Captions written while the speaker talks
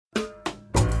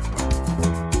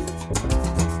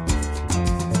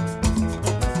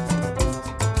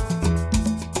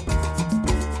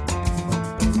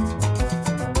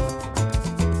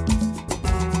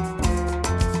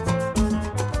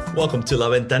Welcome to La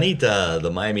Ventanita,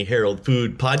 the Miami Herald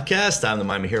Food Podcast. I'm the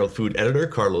Miami Herald Food Editor,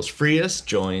 Carlos Frias,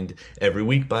 joined every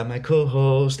week by my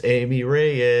co-host, Amy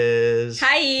Reyes.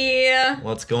 Hi.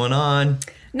 What's going on?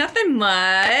 Nothing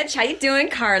much. How you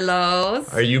doing,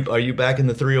 Carlos? Are you back in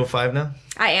the 305 now?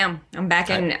 I am. I'm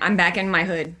back in my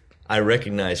hood. I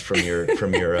recognize from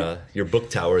your your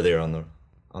book tower there on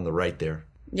the right there.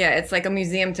 Yeah, it's like a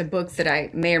museum to books that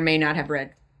I may or may not have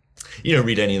read. You don't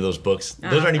read any of those books.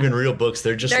 Those aren't even real books.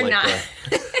 They're just They're not.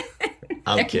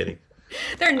 I'm kidding.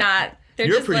 They're not.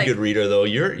 You're a pretty good reader, though.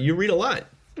 You read a lot.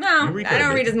 No, I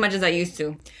don't read as much as I used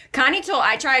to.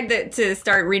 I tried to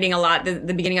start reading a lot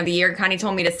the beginning of the year. Connie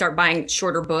told me to start buying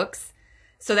shorter books.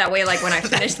 So that way, like, when I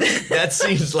finish That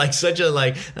seems like such a,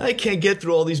 I can't get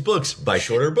through all these books. Buy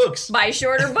shorter books. Buy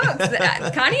shorter books.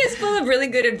 Connie is full of really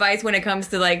good advice when it comes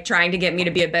to, like, trying to get me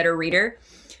to be a better reader.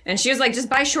 And she was like, just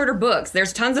buy shorter books.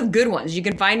 There's tons of good ones you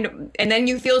can find. And then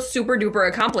you feel super duper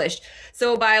accomplished.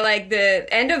 So by like the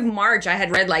end of March, I had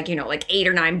read like 8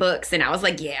 or 9 books. And I was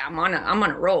like, yeah, I'm on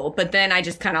a roll. But then I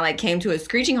just kind of like came to a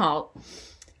screeching halt.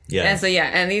 Yeah. And so,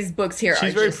 and these books here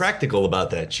She's very practical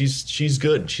about that. She's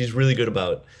good. She's really good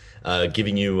about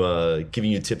giving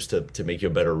you tips to make you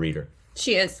a better reader.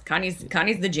 She is. Connie's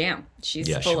the jam.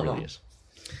 She's full of them. Is.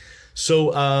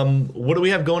 So, what do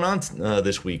we have going on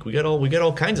this week? We got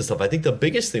all kinds of stuff. I think the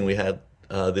biggest thing we had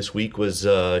this week was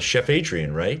Chef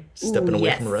Adrian, right? Stepping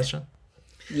away from a restaurant.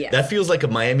 Yes. That feels like a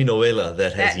Miami novela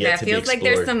that has yet to be explored. That feels like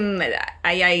there's some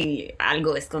hay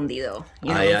algo escondido.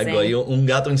 You know hay un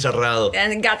gato encerrado.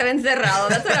 And gato encerrado.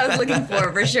 That's what I was looking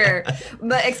for sure.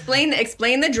 But explain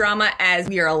the drama as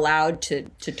we are allowed to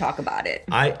talk about it.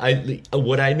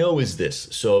 What I know is this.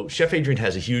 So Chef Adrian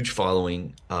has a huge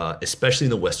following, especially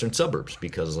in the western suburbs,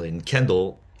 because in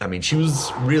Kendall, I mean, she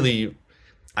was really,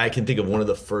 I can think of one of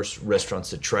the first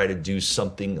restaurants to try to do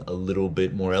something a little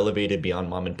bit more elevated beyond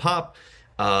mom and pop.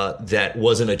 That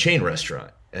wasn't a chain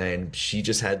restaurant, and she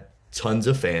just had tons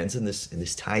of fans in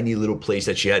this tiny little place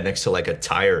that she had next to like a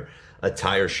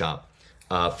tire shop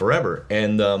forever.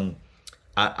 And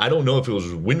I don't know if it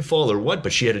was windfall or what,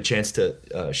 but she had a chance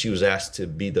to. She was asked to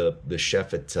be the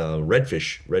chef at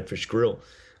Redfish Grill,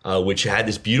 which had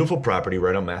this beautiful property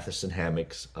right on Matheson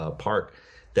Hammocks Park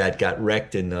that got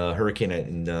wrecked in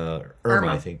Hurricane Irma,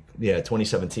 I think,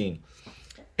 2017.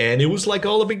 And it was like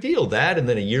all a big deal, that. And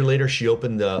then a year later, she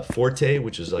opened Forte,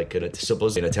 which is like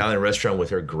supposedly an Italian restaurant with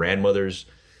her grandmother's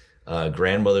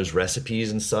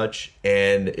recipes and such.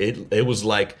 And it was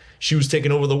like she was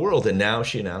taking over the world. And now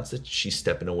she announced that she's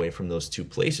stepping away from those two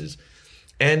places.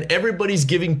 And everybody's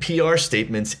giving PR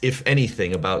statements, if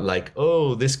anything, about like,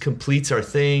 oh, this completes our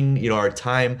thing. Our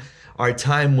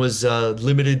time was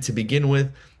limited to begin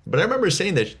with. But I remember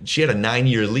saying that she had a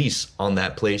 9-year lease on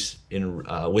that place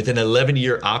with an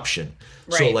 11-year option.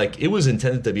 Right. So like it was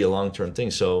intended to be a long-term thing.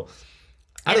 So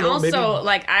I don't know. And also,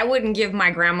 like, I wouldn't give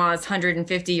my grandma's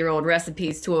 150-year-old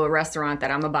recipes to a restaurant that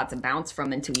I'm about to bounce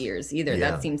from in 2 years either. Yeah.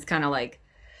 That seems kind of like.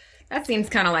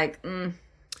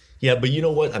 Yeah, but you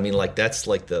know what? I mean, like that's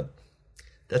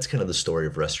kind of the story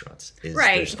of restaurants.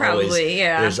 Right, probably,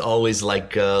 There's always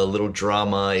like a little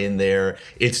drama in there.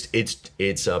 It's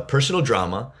personal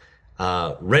drama,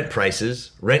 rent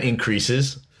prices, rent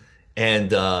increases, and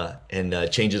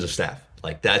changes of staff.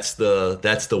 Like that's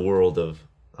the world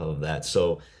of that.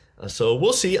 So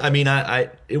we'll see. I mean,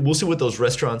 we'll see what those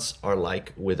restaurants are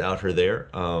like without her there.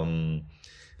 I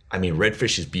mean,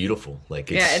 Redfish is beautiful.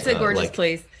 Like it's a gorgeous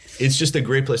place. It's just a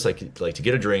great place, like to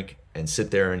get a drink and sit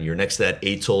there, and you're next to that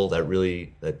atoll, that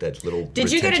little.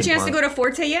 Did you get a chance to go to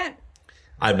Forte yet?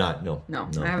 I've not. No,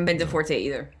 I haven't been to Forte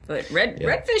either. But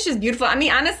Redfish is beautiful. I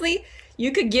mean, honestly,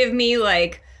 you could give me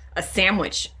like a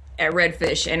sandwich at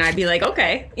Redfish, and I'd be like,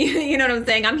 okay, you know what I'm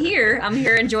saying? I'm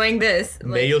here enjoying this.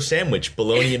 Mayo sandwich,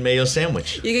 bologna and mayo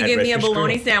sandwich. You could give me a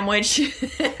bologna sandwich.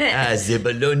 The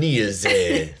bologna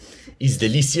is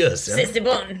delicious. Huh? C'est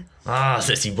bon.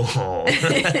 C'est bon.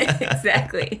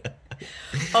 Exactly.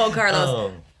 Oh,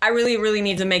 Carlos, I really, really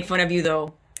need to make fun of you,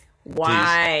 though.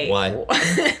 Why? Please.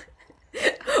 Why?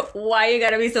 Why you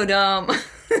gotta be so dumb?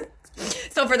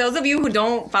 So for those of you who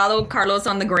don't follow Carlos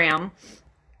on the gram,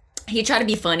 he tried to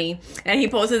be funny, and he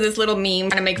posted this little meme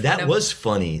trying to make fun of... That was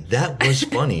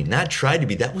funny. Not tried to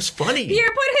be. That was funny. Here,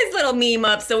 put his little meme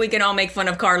up so we can all make fun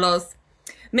of Carlos.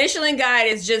 Michelin Guide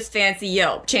is just fancy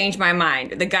Yelp. Change my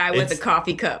mind. The guy with the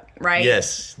coffee cup, right?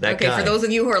 Yes, that guy. Okay, for those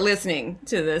of you who are listening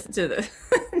to this, to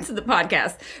the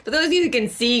podcast, for those of you who can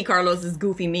see Carlos's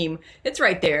goofy meme, it's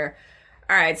right there.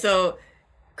 All right, so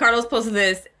Carlos posted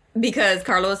this because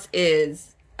Carlos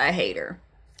is a hater.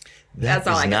 That's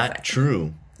all I got. Not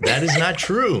true. That is not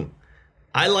true.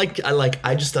 I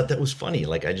just thought that was funny.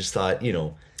 Like, I just thought,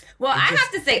 Well, I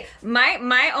have to say,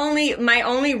 my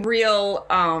only real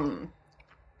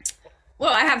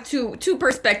well, I have two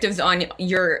perspectives on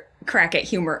your crack at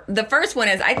humor. The first one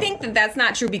is I think that that's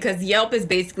not true because Yelp is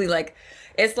basically like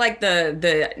it's like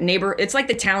the neighbor, it's like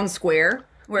the town square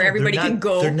where everybody can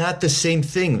go. They're not the same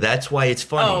thing. That's why it's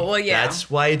funny. Oh, well, yeah. That's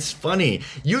why it's funny.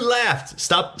 You laughed.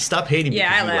 Stop hating me.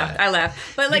 Yeah, I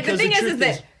laughed. But like Because the thing the is truth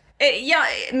that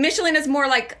Michelin is more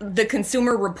like the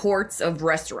consumer reports of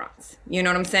restaurants. You know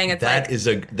what I'm saying? It's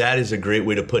that is a great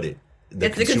way to put it.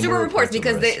 It's the consumer reports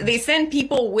because of they send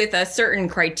people with a certain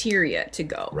criteria to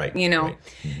go. Right. You know, right.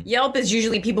 Mm-hmm. Yelp is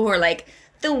usually people who are like,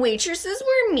 the waitresses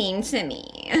were mean to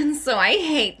me, and so I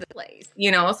hate the place.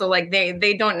 You know, so like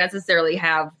they don't necessarily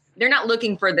have. They're not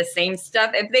looking for the same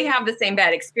stuff. If they have the same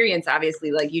bad experience,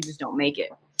 obviously, like you just don't make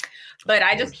it. But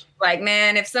I just like,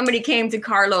 man, if somebody came to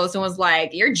Carlos and was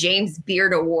like, your James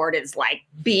Beard Award is like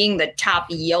being the top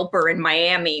Yelper in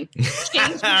Miami.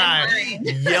 Change my mind.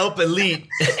 Yelp elite.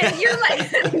 And you're like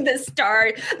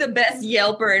the best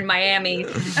Yelper in Miami.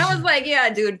 I was like, yeah,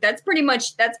 dude, that's pretty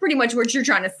much what you're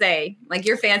trying to say. Like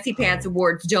your fancy pants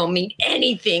awards don't mean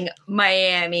anything,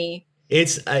 Miami.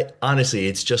 Honestly,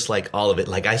 it's just like all of it.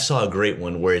 Like I saw a great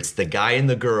one where it's the guy and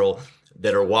the girl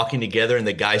that are walking together and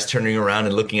the guy's turning around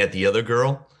and looking at the other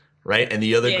girl, right? And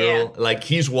the other girl, like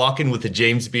he's walking with the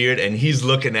James Beard and he's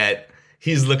looking at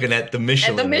the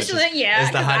Michelin. And the Michelin,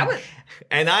 yeah.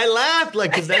 And I laughed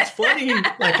like, cause that's funny.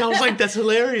 Like I was like, that's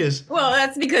hilarious. Well,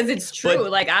 that's because it's true. But,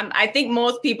 like I think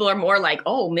most people are more like,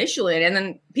 oh, Michelin. And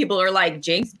then people are like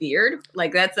James Beard.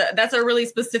 Like that's a really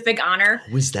specific honor.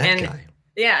 Who's that guy?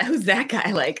 Yeah, who's that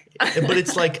guy? Like, but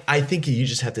it's like I think you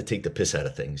just have to take the piss out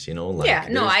of things, you know? Like, yeah,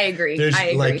 no, I agree.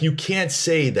 Like you can't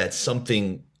say that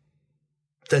something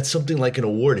like an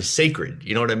award is sacred.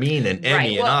 You know what I mean? An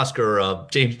Emmy, an Oscar,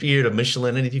 James Beard, a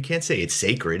Michelin, anything. You can't say it's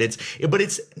sacred. It's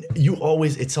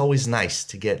always nice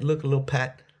to get a little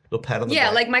pat on the back. Yeah,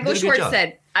 like Michael Schwartz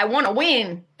said, I want to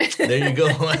win. There you go.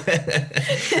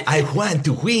 I want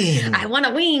to win. I want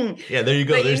to win. Yeah, there you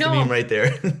go. There's the meme right there.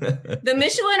 The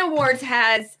Michelin Awards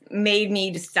has made me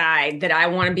decide that I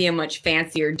want to be a much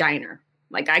fancier diner.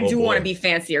 Like I do want to be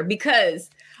fancier because,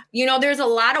 you know, there's a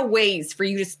lot of ways for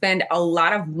you to spend a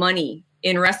lot of money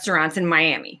in restaurants in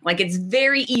Miami. Like it's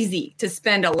very easy to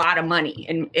spend a lot of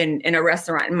money in a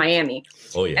restaurant in Miami.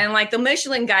 Oh yeah. And like the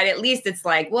Michelin Guide, at least it's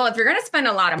like, well, if you're going to spend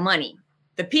a lot of money,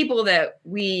 the people that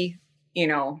we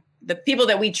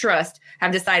trust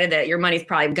have decided that your money's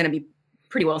probably going to be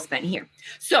pretty well spent here.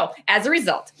 So as a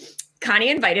result, Connie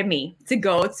invited me to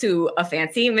go to a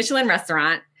fancy Michelin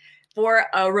restaurant for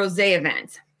a rosé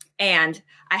event. And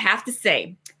I have to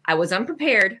say, I was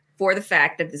unprepared for the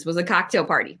fact that this was a cocktail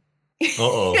party.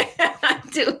 Uh-oh.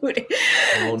 Dude.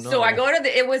 Oh, no. So I go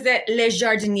it was at Le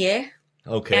Jardinier.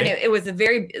 Okay. And it was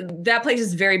that place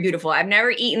is very beautiful. I've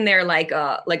never eaten there like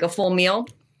a full meal.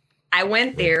 I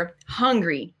went there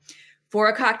hungry for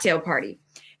a cocktail party.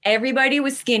 Everybody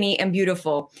was skinny and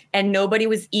beautiful and nobody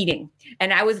was eating.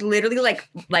 And I was literally like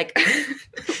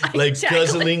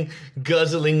guzzling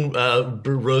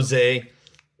rosé.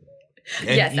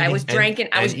 Yes, I was drinking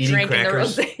the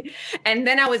rosé. And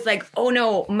then I was like, oh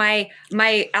no, my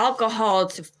alcohol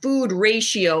to food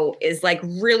ratio is like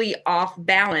really off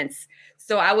balance.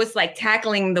 So I was like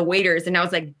tackling the waiters and I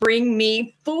was like, bring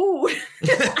me food.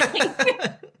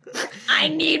 I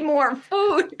need more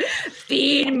food.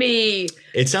 Feed me.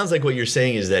 It sounds like what you're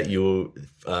saying is that you,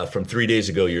 from 3 days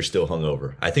ago, you're still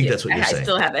hungover. I think that's what you're saying. I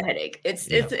still have a headache. It's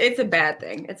a bad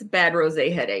thing. It's a bad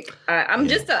rosé headache. I'm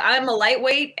a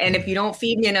lightweight, and if you don't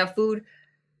feed me enough food,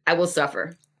 I will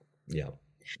suffer. Yeah.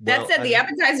 That said, the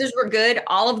appetizers were good.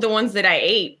 All of the ones that I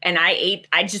ate,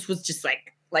 I just was just like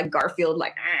Garfield,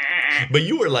 like. But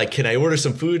you were like, "Can I order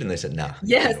some food?" And they said, "Nah."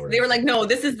 Yes, they were like, "No,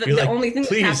 this is the only thing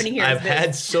that's happening here." I've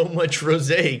had so much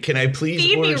rosé. Can I please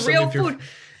feed me real food?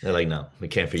 They're like, "No, we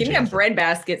can't feed you." Give me a bread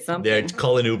basket, something. They're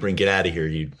call an Uber and get out of here.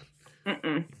 You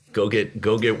go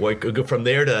from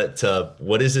there to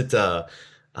what is it?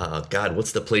 God,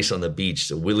 what's the place on the beach?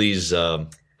 The Willie's. Wet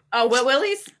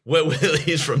Willie's? Wet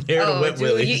Willie's, from there to Wet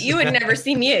Willie's. You would never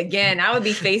see me again. I would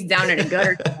be face down in a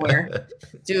gutter somewhere.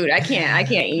 Dude, I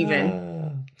can't even.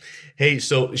 Hey,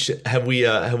 so have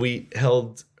we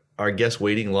held our guest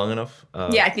waiting long enough?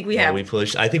 Yeah, I think we have.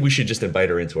 I think we should just invite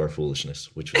her into our foolishness,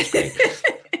 which was great.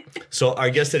 So our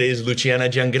guest today is Luciana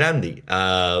Giangrandi.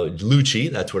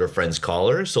 Luci, that's what her friends call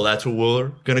her. So that's what we're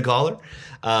going to call her.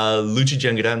 Luci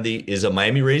Giangrandi is a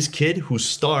Miami-raised kid whose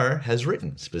star has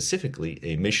written, specifically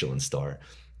a Michelin star.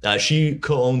 She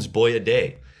co-owns Boia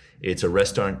Day. It's a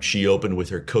restaurant she opened with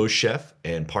her co-chef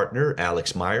and partner,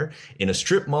 Alex Meyer, in a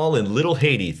strip mall in Little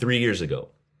Haiti 3 years ago.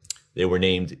 They were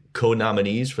named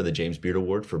co-nominees for the James Beard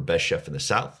Award for Best Chef in the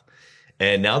South.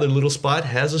 And now their little spot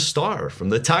has a star from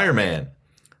the Tire Man.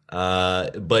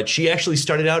 But she actually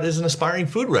started out as an aspiring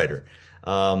food writer.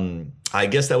 I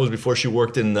guess that was before she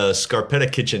worked in the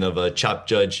Scarpetta kitchen of Chop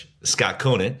Judge Scott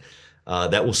Conant.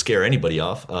 That will scare anybody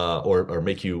off or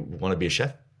make you want to be a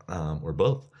chef or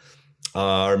both.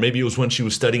 Or maybe it was when she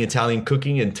was studying Italian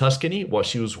cooking in Tuscany while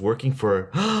she was working for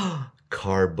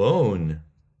Carbone,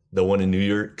 the one in New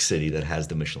York City that has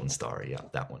the Michelin star. Yeah,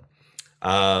 that one.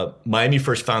 Miami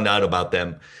first found out about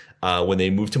them when they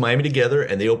moved to Miami together,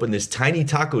 and they opened this tiny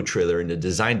taco trailer in the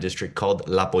design district called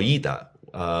La Pollita,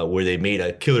 where they made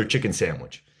a killer chicken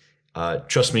sandwich.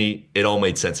 Trust me, it all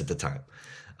made sense at the time.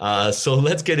 So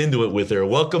let's get into it with her.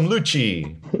 Welcome,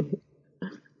 Luci.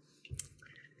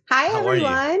 Hi,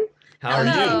 everyone. How are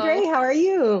you? I'm great. How are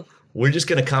you? We're just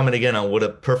going to comment again on what a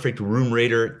perfect room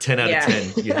raider 10 out of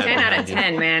 10 you have. 10 out of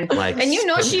 10, man. Like, and you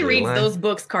know she reads those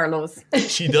books, Carlos.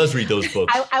 She does read those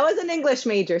books. I was an English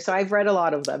major, so I've read a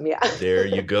lot of them, yeah. There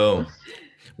you go.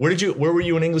 Where were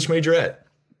you an English major at?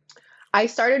 I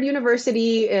started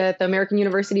university at the American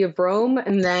University of Rome,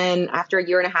 and then after a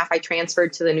year and a half, I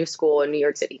transferred to the new school in New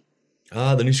York City.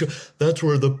 Ah, the new school. That's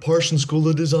where the Parsons School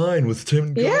of Design with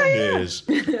Tim Gunn is.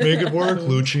 Make it work,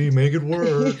 Lucci. Make it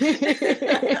work.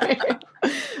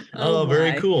 Oh,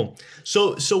 very cool.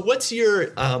 So what's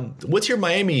your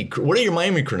Miami? What are your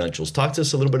Miami credentials? Talk to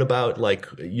us a little bit about like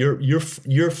you're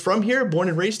from here, born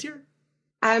and raised here.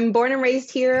 I'm born and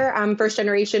raised here. I'm first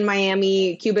generation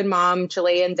Miami, Cuban mom,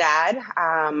 Chilean dad.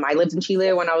 I lived in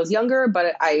Chile when I was younger,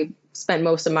 but I spent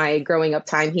most of my growing up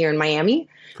time here in Miami.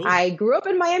 Cool. I grew up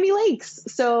in Miami Lakes.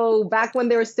 So back when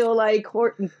there was still like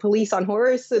police on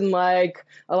horse and like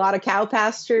a lot of cow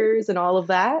pastures and all of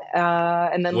that.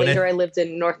 And then later I lived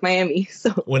in North Miami. So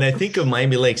when I think of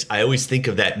Miami Lakes, I always think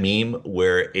of that meme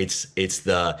where it's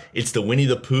the Winnie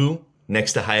the Pooh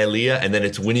next to Hialeah, and then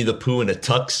it's Winnie the Pooh in a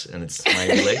tux, and it's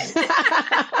Miami Lakes.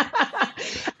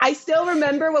 I still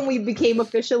remember when we became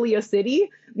officially a city,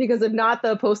 because if not,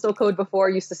 the postal code before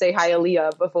used to say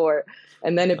Hialeah before,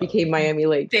 and then it became Miami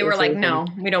Lakes. They were like, no,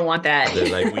 we don't want that. They're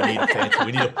like,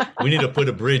 we need to put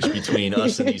a bridge between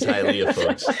us and these Hialeah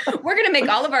folks. We're going to make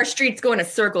all of our streets go in a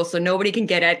circle so nobody can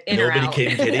get in or out. Nobody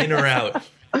can get in or out.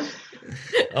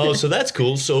 Oh, so that's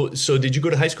cool. So did you go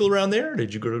to high school around there? Or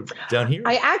did you go down here?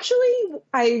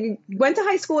 I went to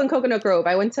high school in Coconut Grove.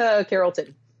 I went to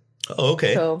Carrollton. Oh,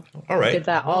 okay. So all right. I did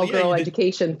that all-girl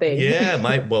education thing. Yeah,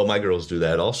 my girls do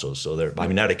that also. So they're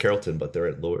not at Carrollton, but they're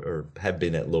at Lord, or have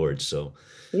been at Lord's. So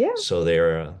yeah. So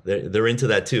they're into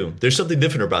that too. There's something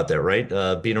different about that,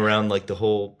 right? Being around like the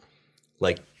whole,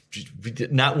 like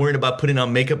not worrying about putting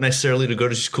on makeup necessarily to go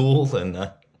to school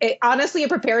and. Honestly, it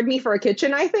prepared me for a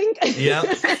kitchen, I think. Yeah.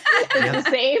 It's the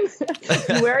same.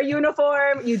 You wear a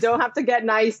uniform. You don't have to get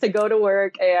nice to go to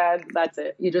work. And that's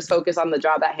it. You just focus on the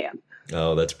job at hand.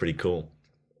 Oh, that's pretty cool.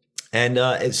 And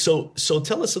so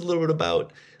tell us a little bit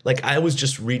about, like, I was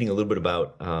just reading a little bit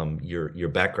about your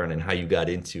background and how you got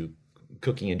into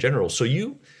cooking in general. So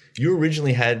you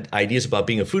originally had ideas about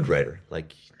being a food writer,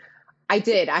 like. I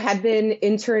did. I had been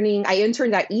interning. I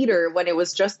interned at Eater when it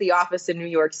was just the office in New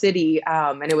York City.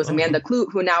 And it was Amanda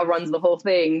Clute who now runs the whole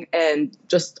thing and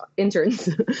just interns.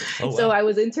 Oh, wow. So I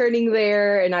was interning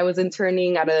there, and I was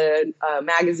interning at a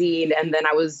magazine. And then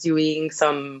I was doing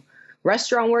some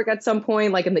restaurant work at some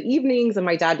point, like in the evenings. And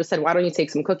my dad just said, why don't you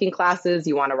take some cooking classes?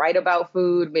 You want to write about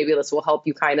food? Maybe this will help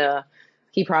you kind of.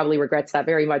 He probably regrets that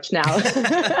very much now.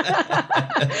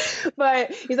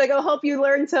 But he's like, I'll help you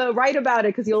learn to write about it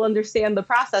because you'll understand the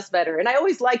process better. And I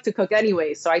always like to cook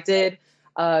anyway. So I did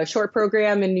a short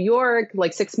program in New York,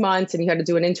 like 6 months, and you had to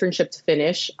do an internship to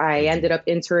finish. I ended up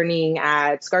interning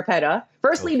at Scarpetta.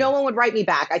 Firstly, no one would write me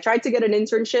back. I tried to get an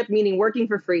internship, meaning working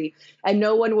for free, and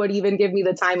no one would even give me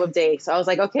the time of day. So I was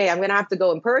like, okay, I'm going to have to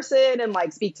go in person and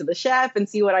like speak to the chef and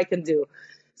see what I can do.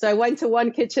 So I went to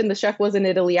one kitchen. The chef was in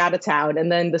Italy, out of town.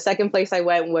 And then the second place I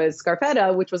went was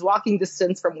Scarpetta, which was walking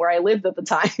distance from where I lived at the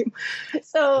time.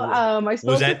 So I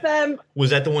spoke with them. Was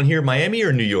that the one here in Miami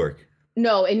or New York?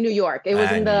 No, in New York. It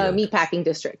was in the meatpacking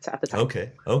district at the time.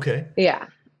 Okay. Yeah.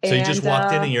 So you just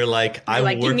walked in and you're like, I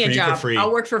will work for you for free.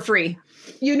 I'll work for free.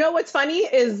 You know what's funny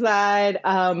is that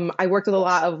I worked with a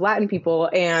lot of Latin people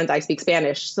and I speak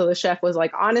Spanish. So the chef was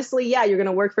like, honestly, yeah, you're going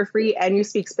to work for free and you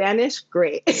speak Spanish?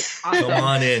 Great. Come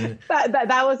on in.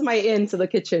 That was my in to the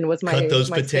kitchen. Was my Cut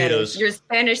those my potatoes. Spanish. Your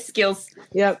Spanish skills.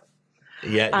 Yep.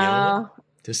 Yeah.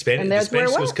 The Spanish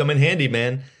skills come in handy,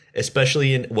 man.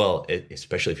 Especially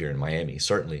if you're in Miami,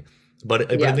 certainly.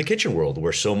 But in the kitchen world,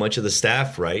 where so much of the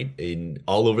staff, right, in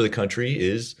all over the country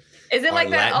is Is it like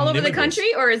that Latin all over the immigrants.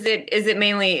 country, or is it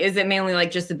mainly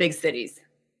like just the big cities?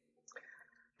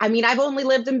 I mean, I've only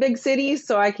lived in big cities,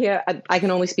 so I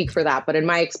can only speak for that. But in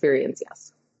my experience,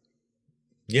 yes.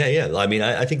 Yeah. I mean,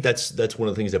 I think that's one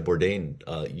of the things that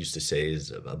Bourdain used to say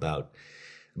is about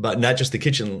not just the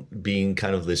kitchen being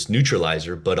kind of this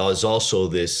neutralizer, but as also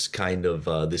this kind of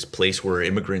this place where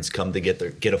immigrants come to get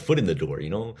a foot in the door. You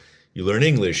know, you learn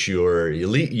English, you're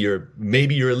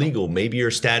maybe you're illegal, maybe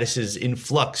your status is in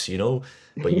flux. You know,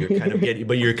 but you're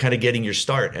kind of getting your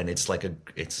start, and it's like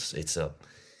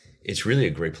it's really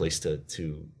a great place to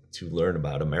learn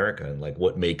about America and like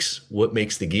what makes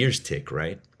the gears tick,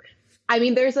 right? I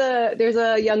mean, there's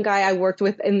a young guy I worked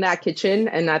with in that kitchen,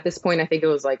 and at this point, I think it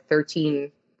was like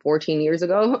 13, 14 years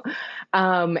ago.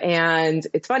 And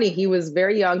it's funny, he was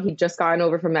very young. He'd just gotten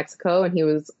over from Mexico, and he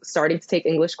was starting to take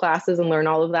English classes and learn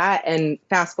all of that. And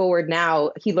fast forward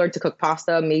now, he learned to cook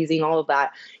pasta, amazing, all of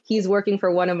that. He's working for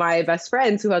one of my best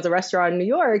friends who has a restaurant in New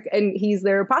York, and he's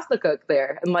their pasta cook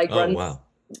there, and like runs, wow.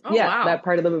 that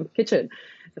part of the kitchen.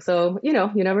 So, you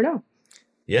never know.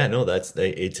 Yeah, no,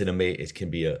 it can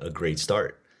be a great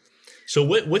start. So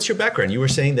what's your background? You were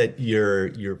saying that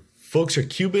your folks are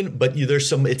Cuban, but there's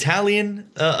some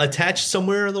Italian attached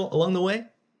somewhere along the way?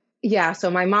 Yeah, so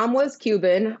my mom was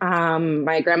Cuban.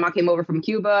 My grandma came over from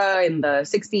Cuba in the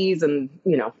 60s, and,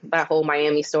 that whole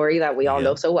Miami story that we all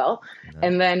know so well. Yeah.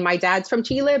 And then my dad's from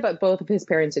Chile, but both of his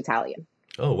parents Italian.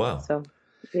 Oh, wow. So,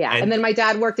 yeah. And then my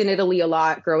dad worked in Italy a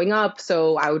lot growing up,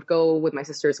 so I would go with my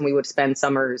sisters and we would spend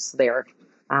summers there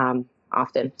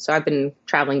often. So I've been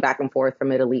traveling back and forth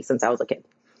from Italy since I was a kid.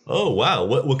 Oh, wow.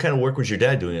 What kind of work was your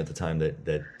dad doing at the time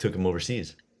that took him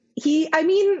overseas? He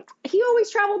always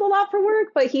traveled a lot for work,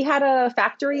 but he had a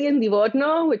factory in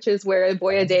Livorno, which is where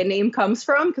Boia de name comes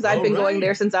from, because I've been going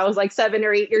there since I was like 7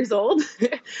 or 8 years old.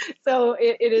 So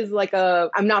it is like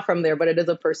I'm not from there, but it is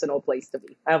a personal place to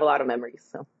be. I have a lot of memories.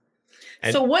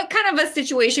 So what kind of a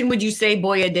situation would you say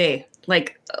Boia de?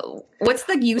 Like, what's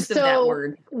the use of that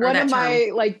word? One of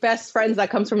my best friends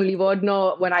that comes from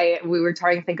Livorno, when we were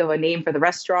trying to think of a name for the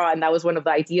restaurant, and that was one of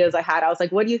the ideas I had. I was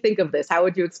like, what do you think of this? How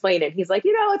would you explain it? He's like,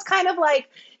 it's kind of like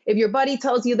if your buddy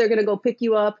tells you they're going to go pick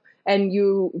you up and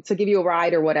to give you a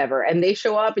ride or whatever, and they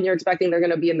show up and you're expecting they're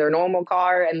going to be in their normal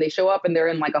car, and they show up and they're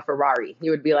in like a Ferrari. You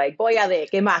would be like, Boia de,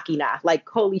 que máquina. Like,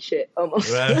 holy shit,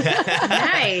 almost. Right.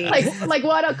 Nice. like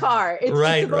what a car. It's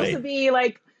supposed to be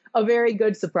like a very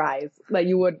good surprise that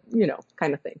you would,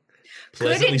 kind of thing.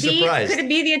 Pleasantly surprised. Could it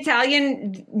be the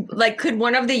Italian, could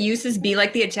one of the uses be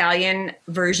like the Italian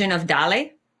version of Dale?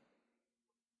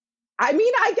 I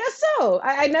mean, I guess so.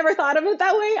 I never thought of it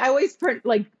that way. I always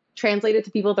translate it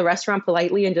to people at the restaurant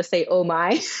politely and just say, oh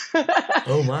my.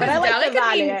 Oh my. But I like the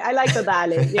Dale. I like the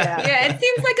Dale, yeah. Yeah, it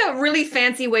seems like a really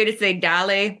fancy way to say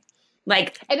Dale.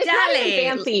 Like, and it's not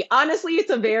even fancy. Honestly, it's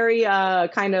a very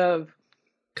kind of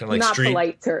like not street.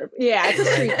 Polite term. Yeah, it's a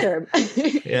street term.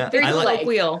 Yeah, very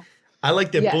colloquial. I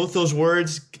like that both those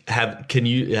words have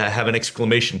an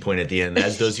exclamation point at the end,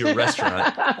 as does your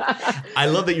restaurant. I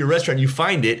love that your restaurant, you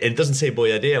find it, and it doesn't say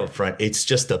Boia de up front. It's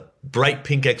just a bright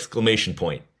pink exclamation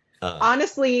point.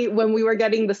 Honestly, when we were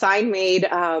getting the sign made,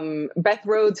 Beth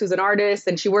Rhodes, who's an artist,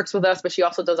 and she works with us, but she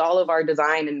also does all of our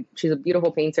design, and she's a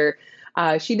beautiful painter.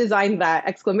 She designed that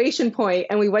exclamation point,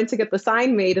 and we went to get the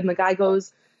sign made, and the guy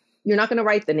goes, "You're not going to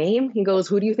write the name?" He goes,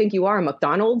 "Who do you think you are,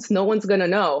 McDonald's? No one's going to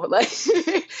know."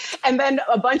 And then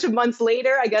a bunch of months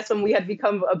later, I guess when we had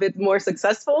become a bit more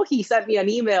successful, he sent me an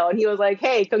email and he was like,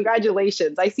 "Hey,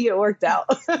 congratulations. I see it worked out."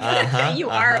 You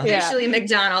are officially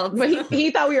McDonald's. But he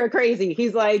thought we were crazy.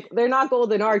 He's like, "They're not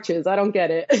golden arches. I don't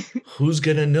get it." Who's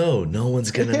going to know? No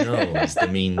one's going to know, as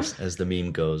the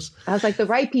meme goes. I was like, the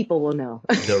right people will know.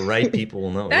 The right people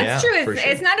will know. That's true.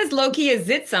 It's not as low key as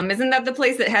Zitsum. Isn't that the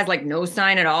place that has no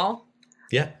sign at all?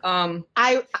 Yeah.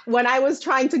 When I was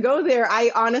trying to go there,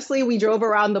 we drove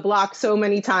around the block so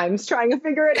many times trying to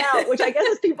figure it out, which I guess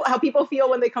is how people feel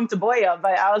when they come to Boia.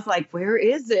 But I was like, where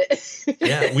is it?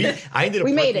 Yeah, I ended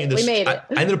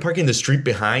up parking in the street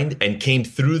behind and came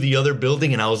through the other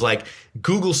building, and I was like,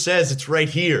 Google says it's right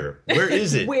here. Where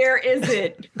is it? Where is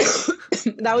it?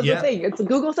 That was the thing.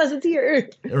 Google says it's here.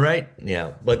 Right.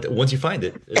 Yeah. But once you find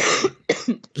it,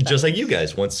 just like you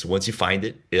guys, once you find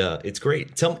it, it's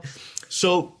great. Tell me.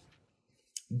 So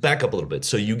back up a little bit.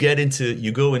 So you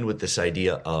go in with this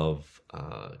idea of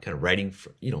kind of writing,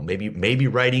 maybe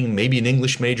writing, maybe an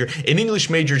English major. An English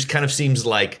major kind of seems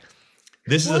like,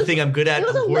 this is the thing I'm good at.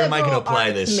 Where am I going to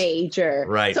apply this? Major.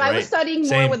 Right. So I was studying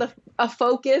more with a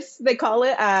focus, they call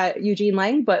it at Eugene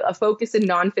Lang, but a focus in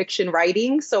nonfiction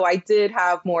writing. So I did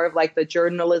have more of the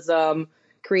journalism,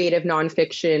 creative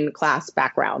nonfiction class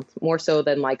background, more so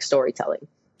than storytelling.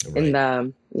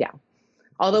 And yeah.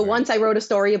 Although once I wrote a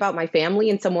story about my family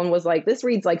and someone was like, this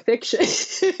reads like fiction.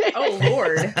 Oh,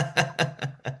 Lord.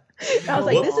 I was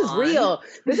like, this is real.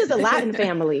 This is a Latin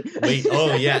family. Wait,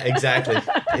 oh yeah, exactly.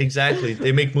 Exactly.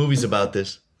 They make movies about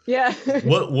this. Yeah.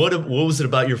 What was it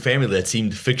about your family that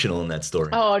seemed fictional in that story?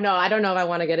 Oh, no, I don't know if I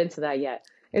want to get into that yet.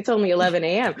 It's only 11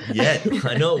 a.m. Yeah,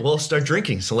 I know. We'll start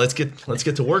drinking. So let's get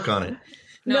to work on it.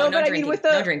 No, but drinking.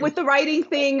 I mean, with the writing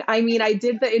thing, I mean, I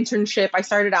did the internship. I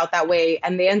started out that way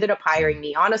and they ended up hiring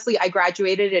me. Honestly, I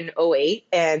graduated in '08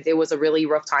 and it was a really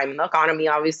rough time in the economy,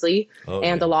 obviously. Oh,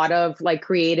 and a lot of like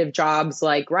creative jobs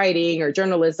like writing or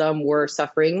journalism were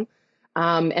suffering.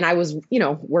 And I was,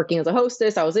 working as a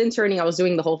hostess. I was interning. I was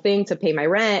doing the whole thing to pay my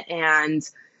rent. And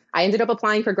I ended up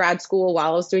applying for grad school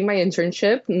while I was doing my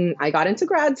internship. And I got into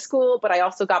grad school, but I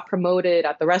also got promoted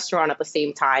at the restaurant at the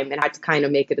same time and had to kind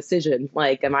of make a decision.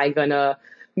 Like, am I going to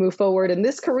move forward in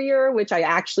this career, which I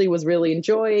actually was really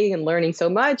enjoying and learning so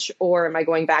much? Or am I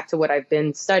going back to what I've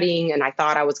been studying and I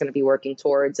thought I was going to be working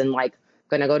towards and like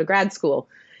going to go to grad school?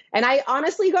 And I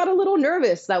honestly got a little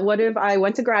nervous that what if I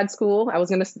went to grad school, I was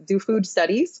going to do food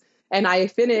studies. And I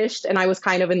finished and I was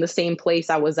kind of in the same place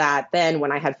I was at then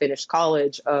when I had finished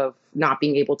college of not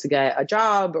being able to get a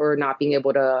job or not being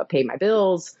able to pay my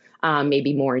bills,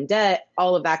 maybe more in debt,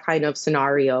 all of that kind of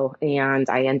scenario. And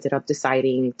I ended up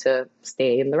deciding to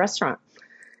stay in the restaurant.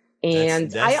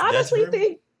 And I honestly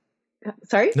think,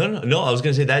 sorry? No. I was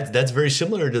going to say that's very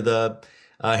similar to the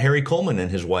Harry Coleman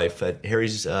and his wife at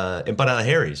Harry's, Empanada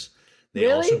Harry's. They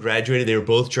also graduated. They were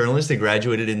both journalists. They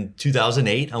graduated in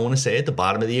 2008, I want to say, at the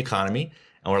bottom of the economy.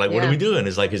 And we're like, what are we doing?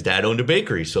 It's like his dad owned a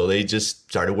bakery. So they just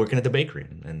started working at the bakery.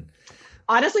 And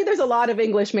honestly, there's a lot of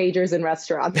English majors in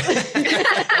restaurants. That's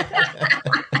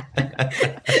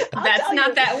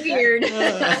not that weird.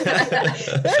 There's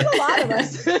a lot of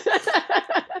us.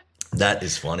 That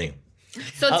is funny.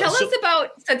 So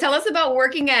tell us about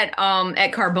working at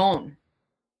Carbone.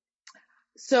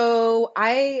 So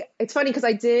it's funny because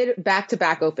I did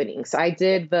back-to-back openings. I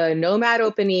did the Nomad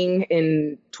opening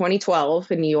in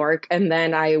 2012 in New York. And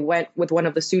then I went with one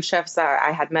of the sous chefs that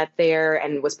I had met there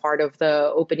and was part of the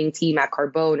opening team at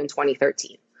Carbone in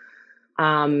 2013.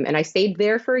 And I stayed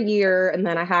there for a year. And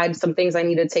then I had some things I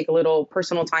needed to take a little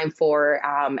personal time for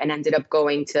and ended up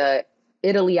going to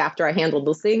Italy after I handled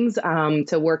those things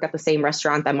to work at the same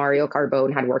restaurant that Mario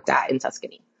Carbone had worked at in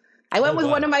Tuscany. I went with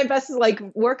one of my best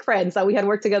work friends that we had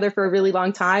worked together for a really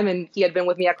long time. And he had been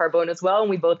with me at Carbone as well. And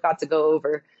we both got to go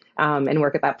over and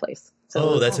work at that place.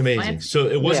 So, that's amazing. So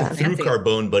it wasn't through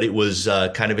Carbone, but it was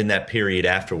kind of in that period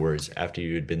afterwards, after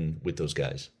you had been with those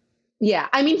guys. Yeah.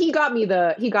 I mean, he got you in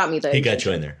there. He got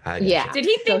you in there. Yeah. Did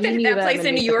he think that place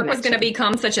in New York was going to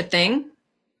become such a thing?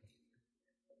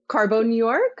 Carbone, New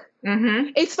York?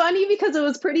 Mm-hmm. It's funny because it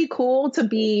was pretty cool to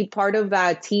be part of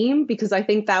that team because I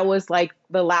think that was like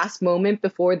the last moment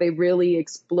before they really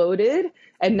exploded.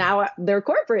 And now they're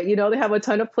corporate, they have a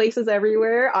ton of places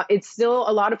everywhere. It's still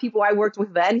a lot of people I worked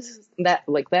with then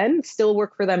still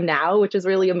work for them now, which is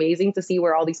really amazing to see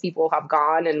where all these people have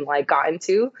gone and gotten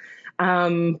to.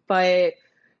 But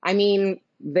I mean,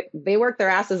 they work their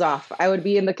asses off. I would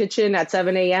be in the kitchen at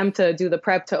 7 a.m. to do the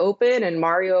prep to open, and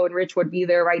Mario and Rich would be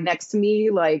there right next to me,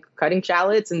 cutting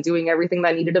shallots and doing everything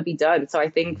that needed to be done. So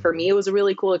I think for me, it was a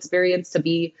really cool experience to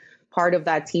be part of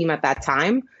that team at that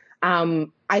time.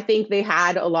 I think they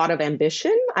had a lot of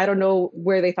ambition. I don't know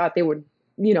where they thought they would,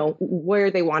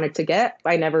 where they wanted to get.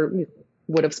 I never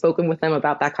would have spoken with them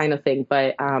about that kind of thing,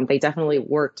 but they definitely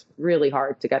worked really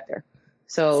hard to get there.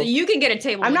 So you can get a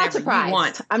table I'm whenever not surprised. You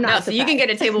want. I'm not surprised. So you can get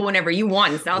a table whenever you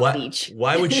want in South Beach.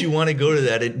 Why would she want to go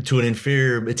to an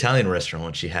inferior Italian restaurant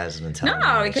when she has an Italian?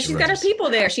 No, because she's got her people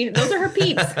there. Those are her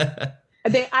peeps. I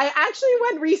actually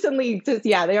went recently to,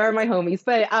 they are my homies,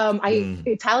 but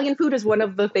Italian food is one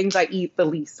of the things I eat the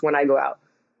least when I go out.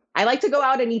 I like to go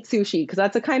out and eat sushi because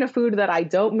that's the kind of food that I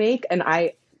don't make and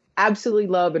I absolutely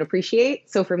love and appreciate.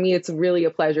 So for me, it's really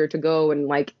a pleasure to go and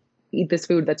eat this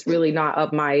food that's really not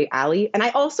up my alley. And I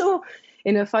also,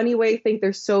 in a funny way, think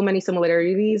there's so many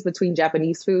similarities between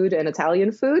Japanese food and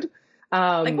Italian food.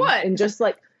 Like what? And just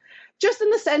in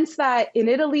the sense that in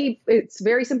Italy, it's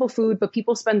very simple food, but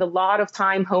people spend a lot of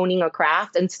time honing a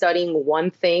craft and studying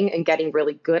one thing and getting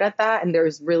really good at that. And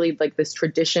there's really this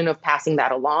tradition of passing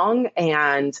that along.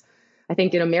 And I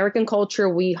think in American culture,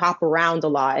 we hop around a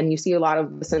lot, and you see a lot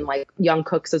of this in young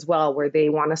cooks as well, where they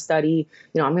want to study,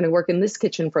 I'm going to work in this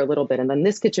kitchen for a little bit and then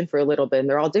this kitchen for a little bit. And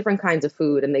they're all different kinds of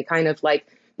food. And they kind of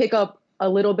pick up a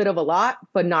little bit of a lot,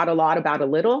 but not a lot about a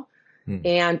little.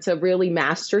 And to really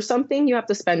master something, you have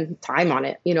to spend time on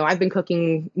it. You know, I've been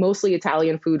cooking mostly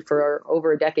Italian food for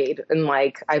over a decade. And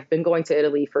like, I've been going to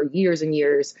Italy for years and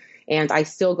years. And I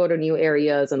still go to new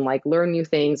areas and like learn new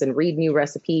things and read new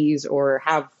recipes, or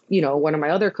have, you know, one of my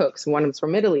other cooks, one who's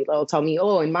from Italy, they'll tell me,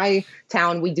 oh, in my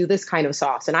town, we do this kind of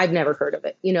sauce. And I've never heard of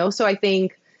it, you know? So I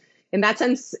think in that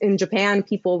sense, in Japan,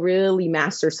 people really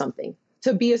master something.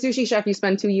 To be a sushi chef, you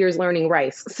spend 2 years learning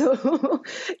rice. So,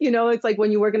 you know, it's like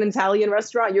when you work in an Italian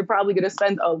restaurant, you're probably going to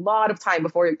spend a lot of time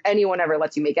before anyone ever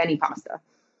lets you make any pasta.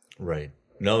 Right.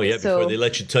 No, yeah, before they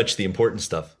let you touch the important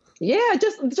stuff. Yeah,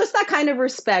 just that kind of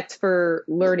respect for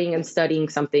learning and studying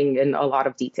something in a lot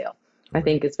of detail. I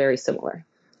think it's very similar.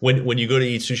 When you go to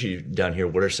eat sushi down here,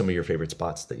 what are some of your favorite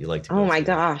spots that you like to go to? Oh my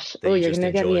gosh. Oh, you're going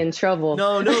to get me in trouble.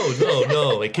 No.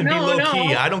 It can be low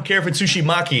key. I don't care if it's sushi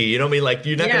maki. You know what I mean? Like,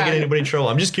 you're not going to get anybody in trouble.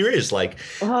 I'm just curious.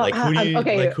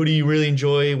 Who do you really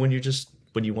enjoy when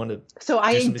you want to? So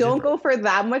I don't go for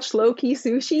that much low key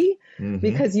sushi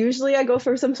because usually I go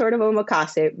for some sort of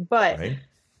omakase, but I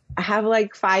have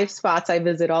like 5 spots I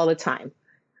visit all the time.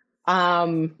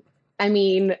 I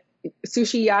mean,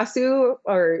 Sushi Yasu,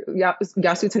 or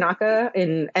Yasu Tanaka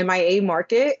in MIA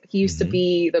Market. He used to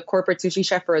be the corporate sushi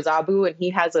chef for Azabu, and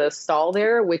he has a stall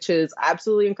there, which is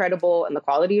absolutely incredible. And the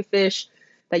quality of fish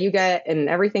that you get and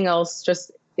everything else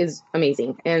just is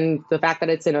amazing. And the fact that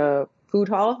it's in a food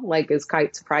hall, like, is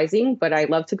quite surprising, but I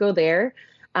love to go there.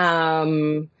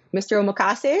 Mr.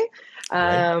 Omakase.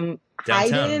 Downtown,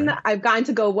 Haiden, I've gotten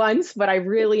to go once, but I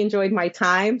really enjoyed my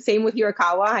time. Same with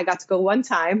Hirakawa. I got to go one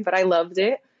time, but I loved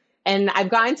it. And I've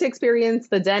gotten to experience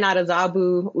the Den at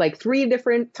Azabu like 3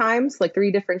 different times, like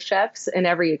 3 different chefs, and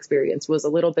every experience was a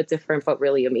little bit different, but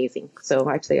really amazing. So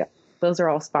actually, those are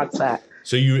all spots that.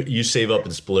 So you save up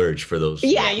and splurge for those.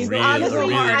 Yeah,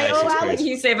 honestly,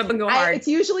 you save up and go hard. It's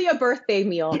usually a birthday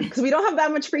meal because we don't have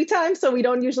that much free time, so we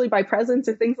don't usually buy presents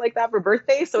or things like that for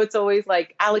birthday. So it's always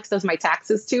like Alex does my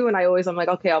taxes too, and I'm like,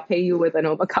 okay, I'll pay you with an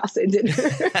omakase dinner.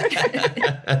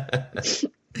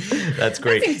 That's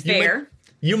great. That seems fair.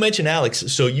 You mentioned Alex,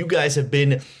 so you guys have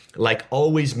been like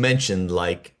always mentioned,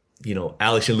 like, you know,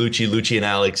 Alex and Luci and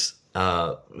Alex,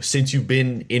 since you've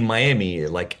been in Miami,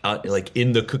 like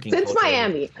in the cooking. Since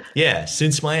Miami. Yeah,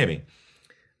 since Miami.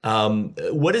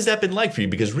 What has that been like for you?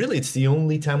 Because really, it's the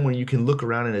only time when you can look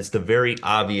around and it's the very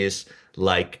obvious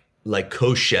like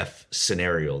co-chef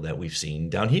scenario that we've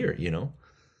seen down here, you know?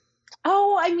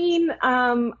 Oh, I mean,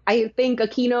 I think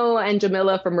Aquino and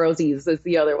Jamila from Rosie's is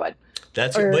the other one.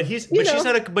 She's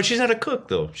not a cook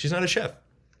though. She's not a chef.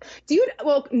 Dude,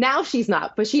 well, now she's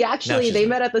not, but they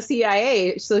met at the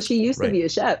CIA, so she used to be a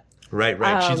chef. Right.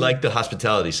 She liked the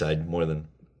hospitality side more than.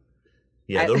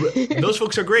 Yeah, those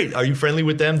folks are great. Are you friendly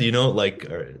with them? Do you know,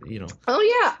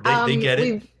 Oh yeah, they get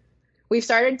it. We've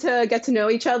started to get to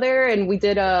know each other, and we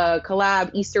did a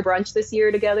collab Easter brunch this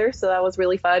year together, so that was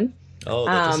really fun. Oh,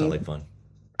 that does sound like fun.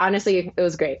 Honestly, it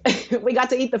was great. We got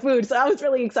to eat the food, so I was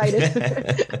really excited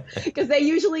because they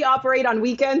usually operate on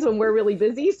weekends when we're really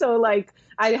busy. So like,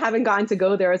 I haven't gotten to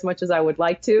go there as much as I would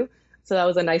like to. So that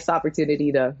was a nice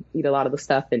opportunity to eat a lot of the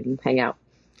stuff and hang out.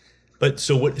 But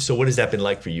so what has that been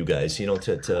like for you guys? You know,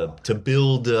 to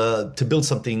build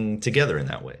something together in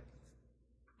that way.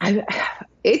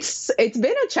 It's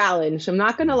been a challenge. I'm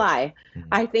not gonna lie.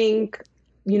 I think.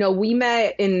 You know, we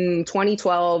met in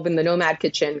 2012 in the Nomad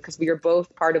Kitchen because we were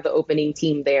both part of the opening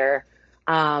team there.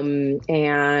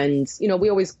 And, you know,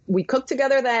 we cooked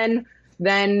together then.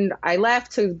 Then I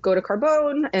left to go to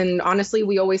Carbone. And honestly,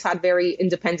 we always had very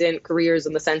independent careers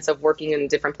in the sense of working in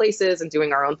different places and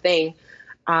doing our own thing.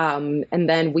 And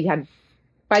then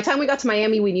by the time we got to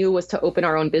Miami, we knew it was to open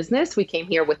our own business. We came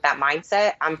here with that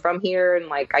mindset. I'm from here, and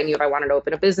like I knew if I wanted to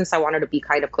open a business, I wanted to be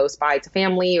kind of close by to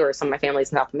family, or some of my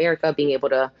family's in South America, being able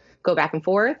to go back and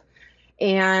forth.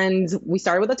 And we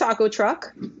started with a taco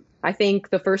truck. I think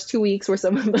the first 2 weeks were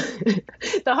some of the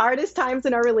hardest times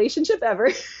in our relationship ever.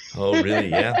 Oh, really?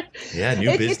 Yeah. Yeah,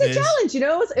 new business. It's a challenge, you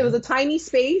know? It was a tiny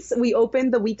space. We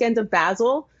opened the weekend of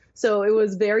Basel, so it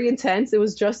was very intense. It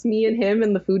was just me and him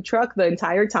in the food truck the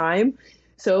entire time.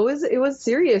 So it was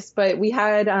serious, but we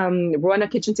had run a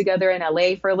kitchen together in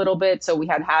LA for a little bit. So we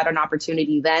had an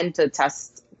opportunity then to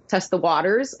test the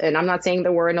waters. And I'm not saying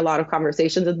there weren't a lot of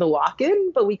conversations in the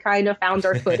walk-in, but we kind of found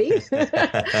our footing.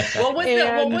 What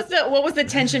was the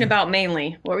tension about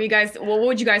mainly? What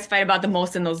would you guys fight about the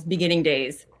most in those beginning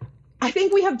days? I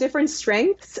think we have different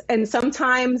strengths, and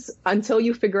sometimes until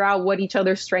you figure out what each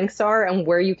other's strengths are and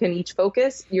where you can each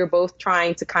focus, you're both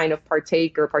trying to kind of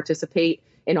partake or participate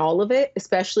in all of it,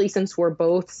 especially since we're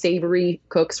both savory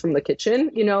cooks from the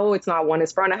kitchen. You know, it's not one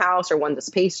is front of house or one does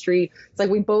pastry. It's like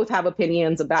we both have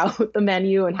opinions about the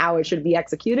menu and how it should be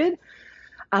executed.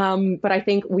 But I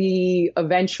think we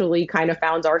eventually kind of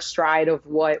found our stride of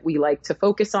what we like to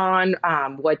focus on,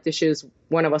 what dishes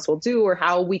one of us will do or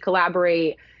how we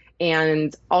collaborate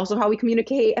and also how we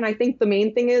communicate. And I think the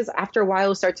main thing is after a while,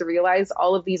 you start to realize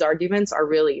all of these arguments are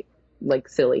really like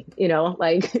silly, you know,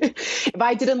 like if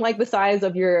I didn't like the size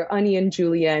of your onion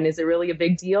julienne, is it really a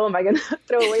big deal? Am I going to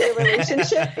throw away the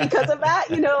relationship because of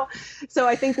that? You know? So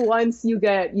I think once you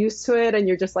get used to it and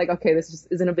you're just like, okay, this just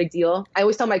isn't a big deal. I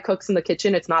always tell my cooks in the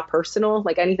kitchen, it's not personal.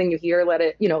 Like anything you hear, let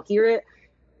it, you know, hear it,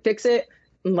 fix it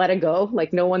and let it go.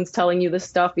 Like no one's telling you this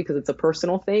stuff because it's a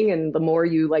personal thing. And the more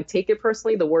you like take it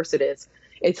personally, the worse it is.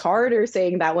 It's harder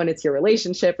saying that when it's your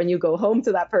relationship and you go home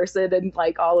to that person and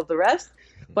like all of the rest.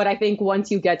 But I think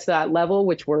once you get to that level,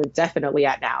 which we're definitely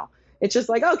at now, it's just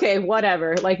like, okay,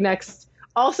 whatever. Like next.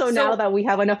 Also, now that we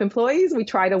have enough employees, we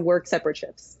try to work separate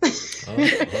shifts. Oh,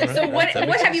 right. So what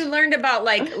have you learned about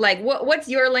like what's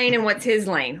your lane and what's his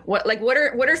lane? What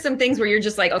are some things where you're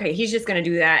just like, okay, he's just gonna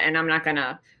do that, and I'm not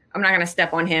gonna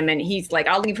step on him, and he's like,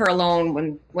 I'll leave her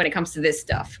alone when it comes to this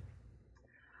stuff.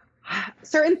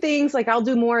 Certain things, like I'll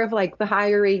do more of like the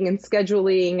hiring and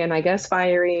scheduling and I guess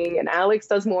firing, and Alex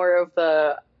does more of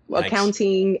the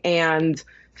accounting and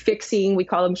fixing. We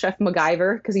call him Chef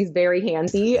MacGyver because he's very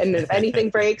handy, and if anything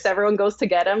breaks, everyone goes to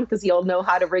get him because he'll know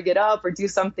how to rig it up or do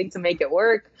something to make it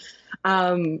work.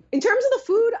 In terms of the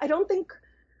food, I don't think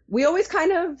we always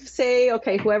kind of say,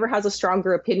 okay, whoever has a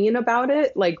stronger opinion about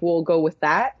it, like we'll go with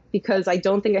that, because I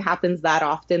don't think it happens that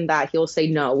often that he'll say,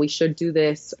 no, we should do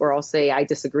this, or I'll say, I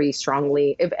disagree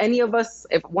strongly. If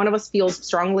one of us feels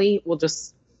strongly, we'll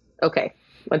just, okay,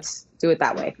 let's do it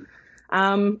that way.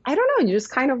 I don't know. You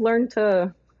just kind of learn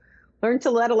to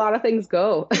let a lot of things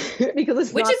go because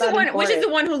it's which not is that the one important. which is the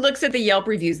one who looks at the Yelp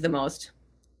reviews the most.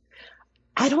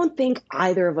 I don't think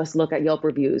either of us look at Yelp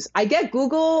reviews. I get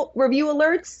Google review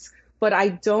alerts, but I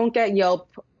don't get Yelp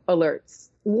alerts.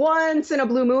 Once in a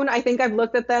blue moon, I think I've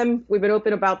looked at them. We've been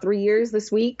open about 3 years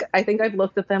this week. I think I've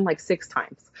looked at them like 6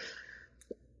 times.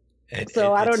 I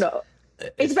don't know.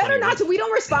 It's better not to. We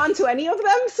don't respond to any of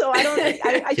them, so I don't.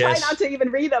 I try not to even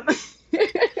read them.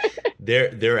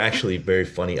 They're actually very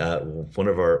funny. One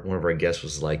of our guests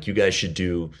was like, "You guys should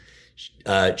do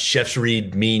chefs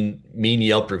read mean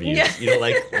Yelp reviews." Yeah. You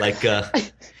know,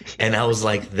 and I was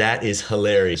like, "That is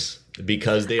hilarious,"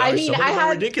 because they are some of them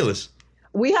are ridiculous.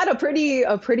 We had a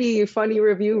pretty funny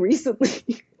review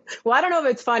recently. Well, I don't know if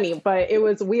it's funny, but it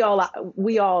was we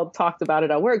all talked about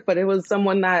it at work. But it was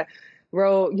someone that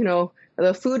wrote, you know,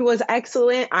 the food was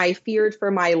excellent. I feared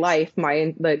for my life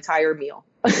the entire meal.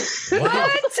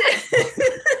 What?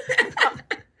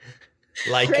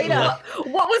 Like, what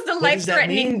was the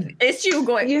life-threatening issue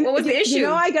going? What was the issue? You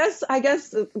know, I guess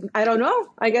I don't know.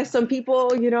 I guess some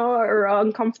people, you know, are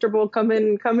uncomfortable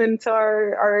coming to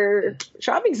our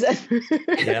shopping center.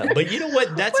 Yeah, but you know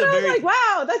what? That's I was like,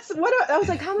 wow, I was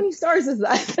like, how many stars is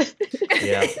that?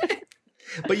 Yeah.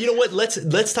 But you know what?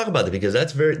 Let's talk about it, because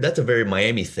that's a very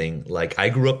Miami thing. Like I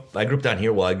grew up down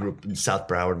here. Well, I grew up in South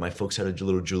Broward. My folks had a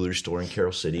little jewelry store in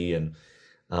Carroll City, and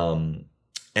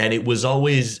it was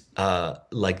always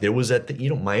like there was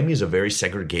Miami is a very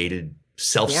segregated,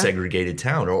 self-segregated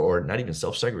town, or not even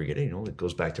self-segregated. You know, it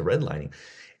goes back to redlining.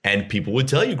 And people would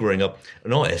tell you growing up,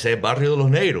 no, ese barrio de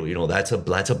los negros. You know, that's a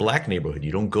black neighborhood.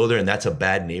 You don't go there, and that's a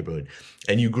bad neighborhood.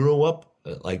 And you grow up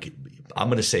like, I'm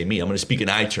going to say me. I'm going to speak in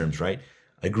I terms, right?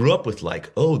 I grew up with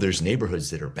like, oh, there's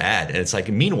neighborhoods that are bad. And it's like,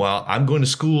 meanwhile, I'm going to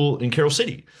school in Carroll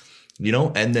City, you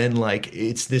know? And then like,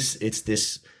 it's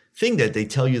this thing that they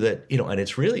tell you that, you know, and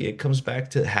it comes back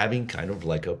to having kind of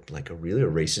like a really a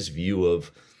racist view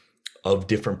of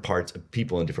different parts of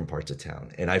people in different parts of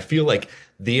town. And I feel like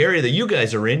the area that you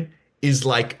guys are in is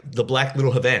like the Black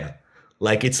Little Havana.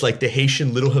 Like, it's like the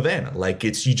Haitian Little Havana. Like,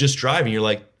 you just drive and you're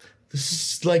like,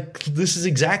 this is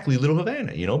exactly Little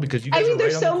Havana, you know, because you guys are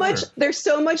there's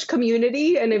so much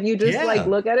community. And if you just like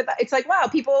look at it, it's like, wow,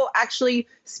 people actually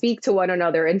speak to one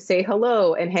another and say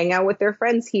hello and hang out with their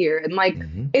friends here. And like,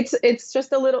 it's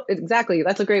just a little, exactly.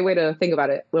 That's a great way to think about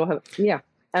it. Yeah.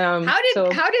 How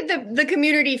did the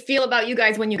community feel about you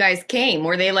guys when you guys came?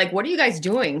 Were they like, what are you guys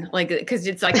doing? Like, because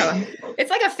it's like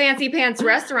a fancy pants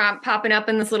restaurant popping up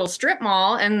in this little strip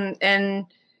mall, and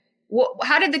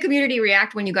how did the community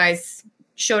react when you guys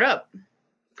showed up?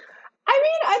 I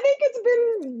mean, I think it's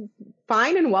been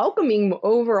fine and welcoming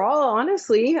overall,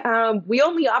 honestly. We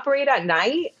only operate at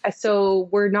night, so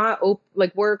we're not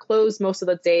we're closed most of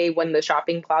the day when the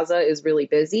shopping plaza is really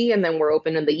busy, and then we're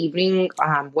open in the evening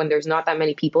when there's not that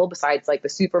many people besides like the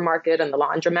supermarket and the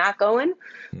laundromat going.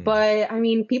 But I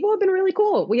mean, people have been really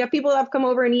cool. We have people that have come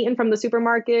over and eaten from the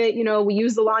supermarket. You know, we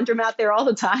use the laundromat there all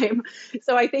the time.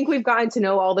 So I think we've gotten to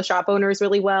know all the shop owners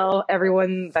really well.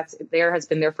 Everyone that's there has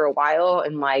been there for a while,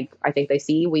 and like I think they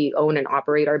see we own and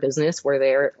operate our business. We're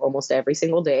there almost every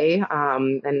single day.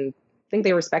 And I think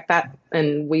they respect that.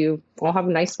 And we all have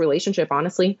a nice relationship,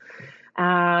 honestly.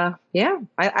 I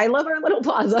love our little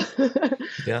plaza.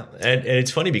 Yeah. And it's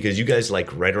funny because you guys,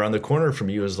 like right around the corner from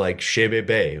you is like Chez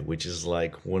Bébé, which is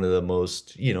like one of the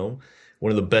most,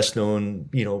 one of the best known,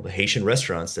 Haitian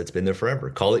restaurants that's been there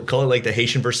forever. Call it like the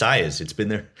Haitian Versailles. It's been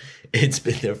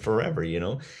there forever,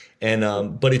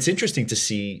 And but it's interesting to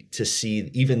see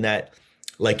even that,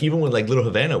 like even when like Little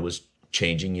Havana was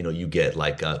changing, you get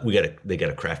like they got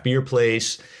a craft beer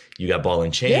place, you got Ball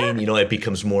and Chain, it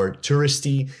becomes more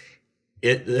touristy.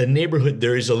 The neighborhood,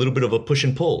 there is a little bit of a push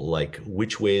and pull, like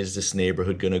which way is this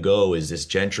neighborhood going to go? Is this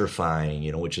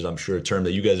gentrifying, which is I'm sure a term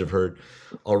that you guys have heard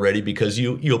already, because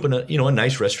you open a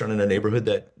nice restaurant in a neighborhood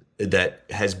that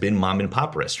has been mom and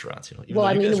pop restaurants. Well,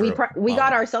 I mean, we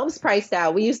got ourselves priced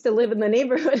out. We used to live in the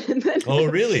neighborhood. And then oh,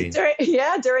 really?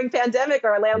 During pandemic,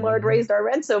 our landlord raised our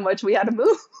rent so much we had to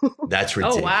move. That's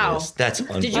ridiculous. Oh, wow. That's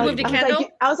unbelievable. Did you move to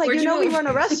Kendall? I was like, we run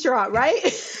a restaurant, right?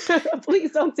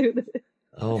 Please don't do this.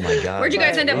 Oh my God. Where'd you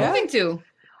guys end up moving to?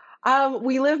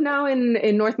 We live now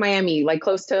in North Miami, like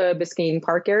close to Biscayne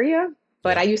Park area.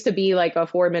 But I used to be like a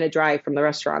 4-minute drive from the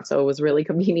restaurant, so it was really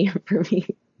convenient for me.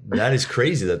 That is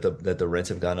crazy that the rents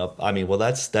have gone up. I mean, well,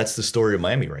 that's the story of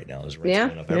Miami right now, is rents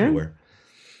going up everywhere.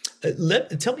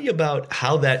 Tell me about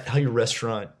how your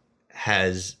restaurant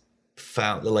has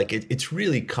found, like it's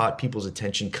really caught people's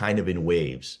attention kind of in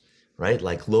waves, right?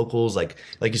 Like locals, like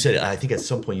you said, I think at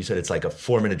some point you said it's like a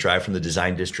 4-minute drive from the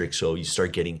design district. So you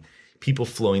start getting people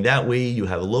flowing that way. You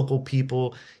have local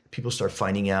people start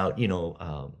finding out,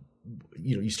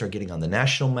 you start getting on the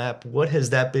national map. What has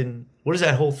that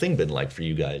whole thing been like for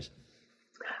you guys?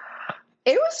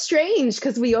 It was strange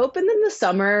because we opened in the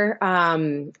summer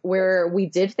where we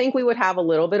did think we would have a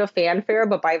little bit of fanfare.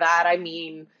 But by that, I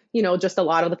mean, just a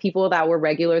lot of the people that were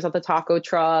regulars at the taco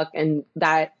truck. And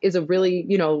that is a really,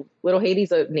 Little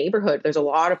Haiti's a neighborhood. There's a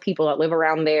lot of people that live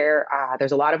around there.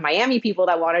 There's a lot of Miami people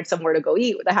that wanted somewhere to go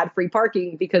eat that had free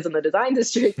parking, because in the design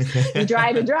district, you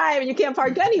drive and you can't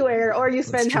park anywhere, or you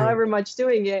spend however much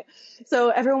doing it. So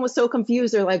everyone was so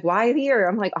confused. They're like, why here?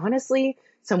 I'm like, honestly,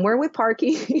 somewhere with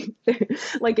parking.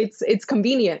 Like it's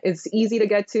convenient. It's easy to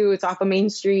get to. It's off of Main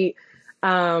Street.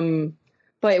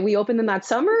 But we opened in that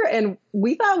summer and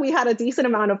we thought we had a decent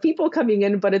amount of people coming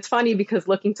in. But it's funny because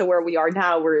looking to where we are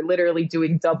now, we're literally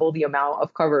doing double the amount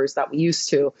of covers that we used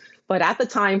to. But at the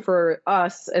time for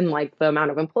us and like the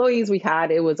amount of employees we had,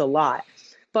 it was a lot.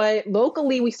 But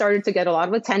locally, we started to get a lot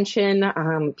of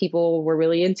attention. People were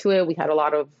really into it. We had a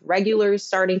lot of regulars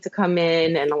starting to come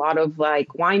in and a lot of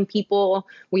like wine people.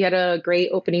 We had a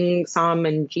great opening Sam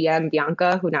and GM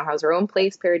Bianca, who now has her own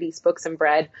place, Paradise Books and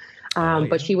Bread.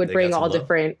 But she would bring all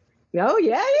different. Oh,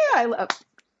 yeah. I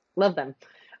love them.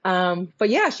 But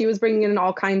yeah, she was bringing in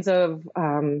all kinds of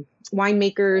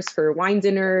winemakers for wine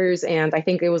dinners. And I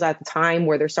think it was at the time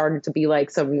where there started to be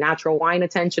like some natural wine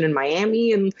attention in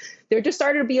Miami. And there just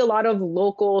started to be a lot of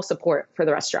local support for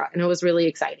the restaurant. And it was really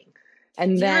exciting.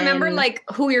 And do you remember like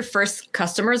who your first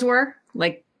customers were?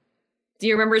 Like, do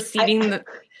you remember seating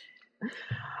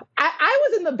I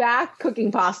was in the back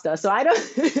cooking pasta, so I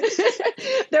don't.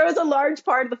 There was a large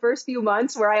part of the first few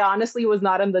months where I honestly was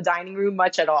not in the dining room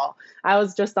much at all. I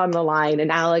was just on the line,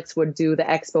 and Alex would do the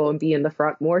expo and be in the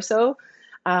front more so.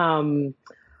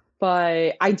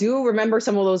 But I do remember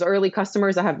some of those early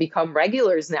customers that have become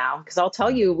regulars now, because I'll tell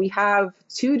you, we have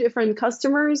 2 different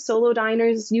customers, solo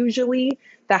diners usually,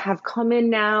 that have come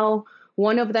in now.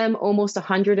 One of them almost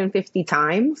 150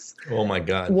 times. Oh my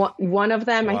God. One of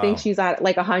them, wow. I think she's at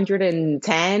like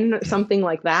 110, something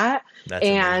like that. That's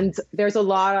and amazing. There's a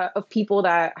lot of people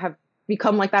that have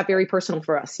become like that, very personal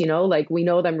for us, like we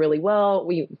know them really well.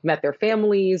 We met their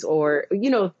families or,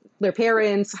 their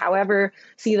parents, however,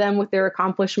 see them with their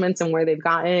accomplishments and where they've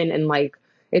gotten. And like,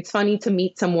 it's funny to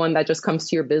meet someone that just comes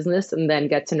to your business and then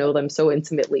get to know them so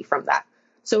intimately from that.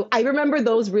 So I remember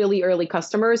those really early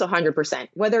customers 100%.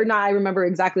 Whether or not I remember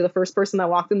exactly the first person that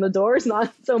walked in the doors,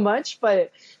 not so much,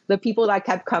 but the people that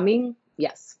kept coming,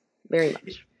 yes, very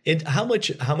much. And how much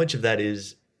of that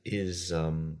is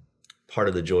part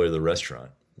of the joy of the restaurant?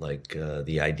 Like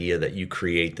the idea that you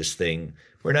create this thing.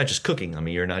 We're not just cooking. I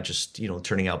mean, you're not just,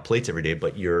 turning out plates every day,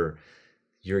 but you're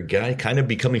a guy kind of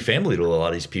becoming family to a lot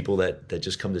of these people that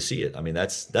just come to see it. I mean,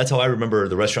 that's how I remember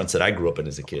the restaurants that I grew up in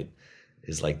as a kid.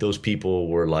 Is like those people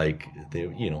were like,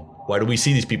 why do we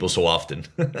see these people so often?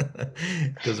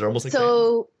 Because they're almost like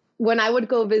so. When I would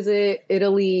go visit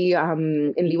Italy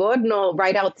in Livorno,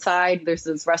 right outside, there's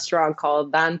this restaurant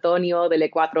called Da Antonio delle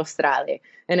Quattro Strade.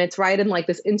 And it's right in like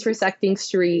this intersecting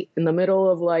street in the middle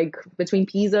of like between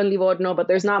Pisa and Livorno, but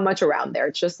there's not much around there.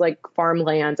 It's just like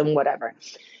farmland and whatever.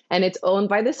 And it's owned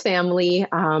by this family.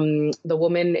 The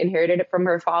woman inherited it from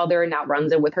her father and now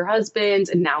runs it with her husband.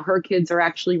 And now her kids are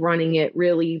actually running it.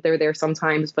 Really, they're there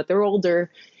sometimes, but they're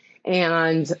older.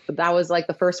 And that was like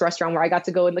the first restaurant where I got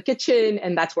to go in the kitchen.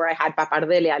 And that's where I had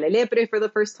pappardelle alle lepre for the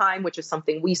first time, which is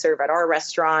something we serve at our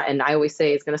restaurant. And I always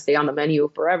say it's going to stay on the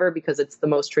menu forever because it's the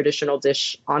most traditional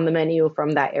dish on the menu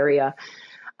from that area.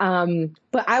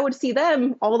 But I would see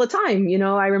them all the time.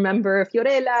 I remember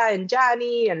Fiorella and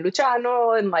Gianni and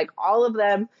Luciano and like all of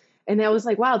them. And I was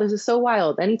like, wow, this is so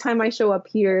wild. Anytime I show up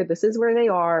here, this is where they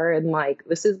are. And like,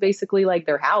 this is basically like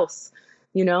their house.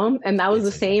 And that was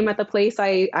the same at the place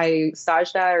I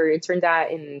staged at or interned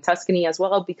at in Tuscany as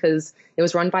well, because it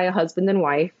was run by a husband and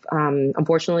wife.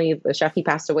 Unfortunately, the chef, he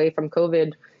passed away from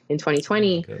COVID in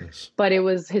 2020, but it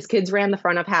was his kids ran the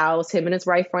front of house. Him and his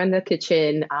wife ran the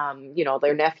kitchen.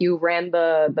 Their nephew ran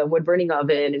the wood burning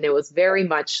oven. And it was very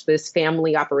much this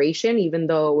family operation, even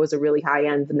though it was a really high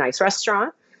end, nice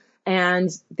restaurant. And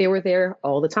they were there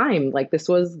all the time. Like this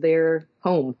was their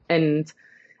home. And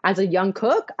as a young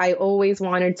cook, I always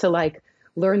wanted to like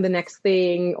learn the next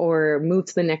thing or move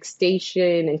to the next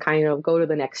station and kind of go to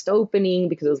the next opening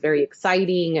because it was very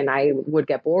exciting and I would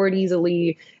get bored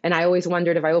easily. And I always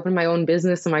wondered if I open my own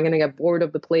business, am I going to get bored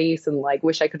of the place and like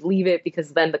wish I could leave it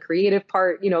because then the creative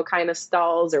part, kind of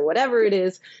stalls or whatever it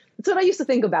is. That's what I used to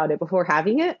think about it before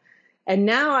having it. And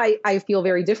now I feel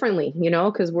very differently,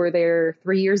 because we're there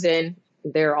 3 years in,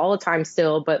 there all the time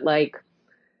still, but like,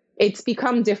 it's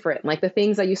become different. Like the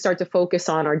things that you start to focus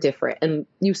on are different and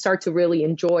you start to really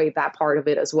enjoy that part of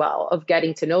it as well, of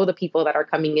getting to know the people that are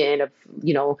coming in, of,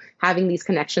 having these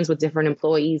connections with different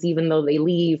employees, even though they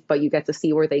leave, but you get to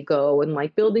see where they go and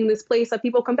like building this place that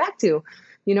people come back to,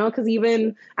 because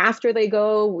even after they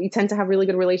go, we tend to have really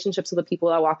good relationships with the people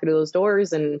that walk into those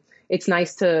doors. And it's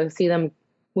nice to see them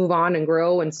move on and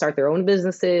grow and start their own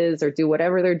businesses or do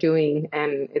whatever they're doing.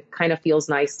 And it kind of feels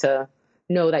nice to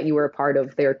know that you were a part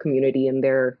of their community and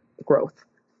their growth.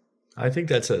 I think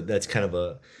that's kind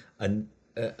of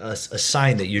a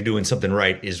sign that you're doing something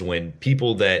right is when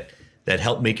people that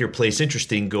help make your place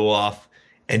interesting go off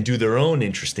and do their own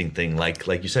interesting thing. Like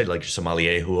you said, like your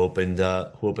sommelier who opened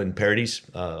Parodies.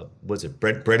 Was it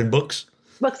bread and books?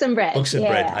 Books and bread. Books and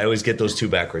bread. I always get those two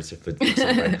backwards if it's books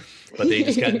and bread. But they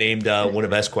just got named one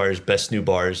of Esquire's best new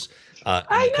bars in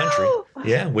the country.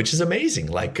 Yeah, which is amazing.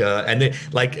 Like, and they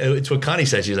it's what Connie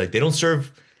said. She's like, they don't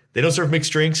serve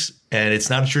mixed drinks, and it's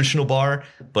not a traditional bar,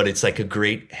 but it's like a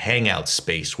great hangout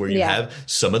space where you have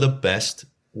some of the best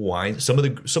wine, some of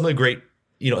the great.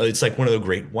 It's like one of the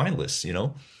great wine lists.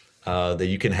 That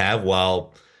you can have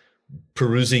while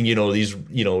perusing. These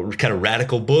kind of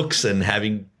radical books and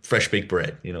having fresh baked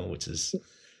bread. Which is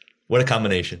what a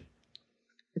combination.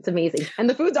 It's amazing, and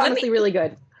the food's honestly really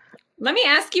good. Let me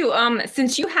ask you,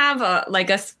 since you have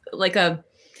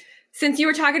since you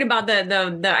were talking about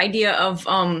the idea of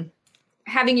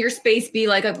having your space be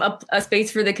like a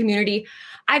space for the community,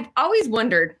 I've always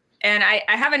wondered, and I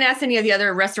haven't asked any of the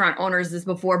other restaurant owners this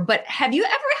before, but have you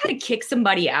ever had to kick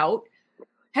somebody out?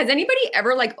 Has anybody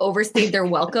ever like overstayed their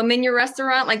welcome in your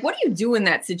restaurant? Like, what do you do in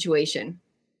that situation?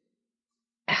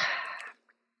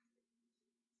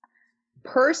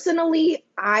 Personally,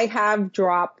 I have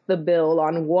dropped the bill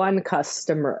on one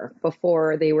customer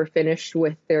before they were finished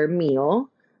with their meal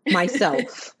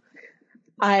myself.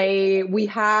 We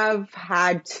have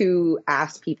had to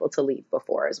ask people to leave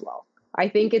before as well. I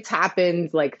think it's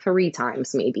happened like 3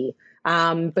 times maybe.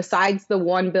 Besides the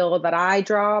one bill that I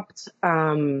dropped,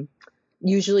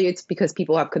 usually it's because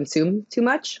people have consumed too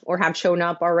much or have shown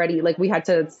up already. Like we had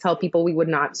to tell people we would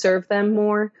not serve them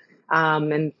more.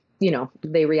 And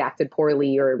they reacted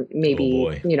poorly or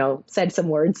maybe, said some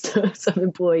words to some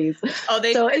employees.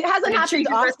 So it hasn't happened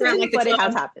often, but it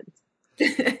has happened.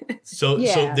 So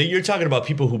you're talking about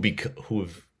people who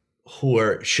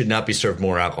should not be served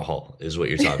more alcohol is what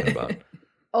you're talking about.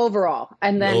 Overall.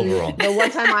 And then the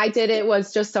one time I did it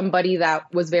was just somebody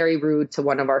that was very rude to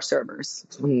one of our servers.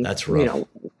 And, that's rough.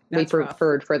 We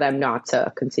preferred for them not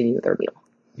to continue their meal.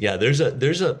 Yeah, there's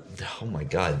a oh my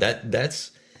God,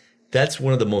 that's That's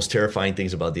one of the most terrifying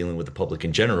things about dealing with the public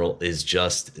in general is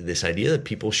just this idea that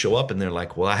people show up and they're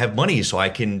like, well, I have money, so I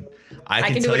can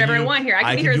do whatever I want here. I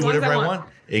can be here as long as I want.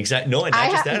 Exactly. No, and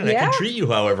not just that, and I can treat you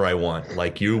however I want.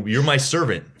 Like you're my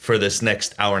servant for this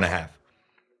next hour and a half,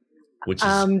 which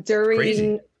is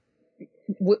crazy.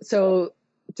 So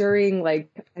during like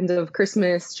end of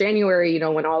Christmas, January,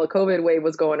 when all the COVID wave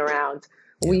was going around,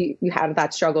 we had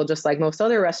that struggle just like most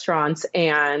other restaurants.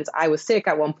 And I was sick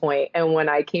at one point. And when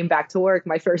I came back to work,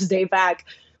 my first day back,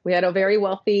 we had a very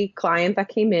wealthy client that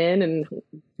came in and,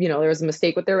 there was a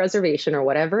mistake with their reservation or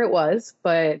whatever it was,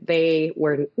 but they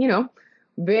were,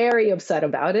 very upset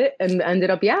about it and ended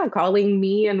up, calling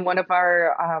me and one of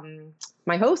our,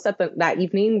 my hosts that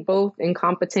evening, both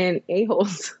incompetent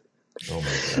a-holes. Oh my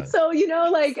God. So,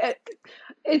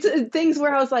 it's things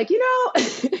where I was like,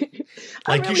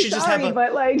 like you should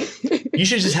you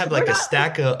should just have like a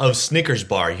stack of Snickers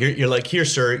bar. You're like, here,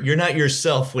 sir, you're not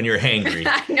yourself when you're hangry.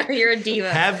 I know you're a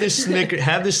diva. Have this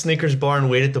Snickers bar and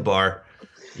wait at the bar.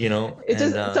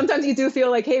 Sometimes you do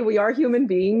feel like, hey, we are human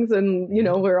beings and,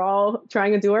 we're all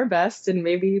trying to do our best and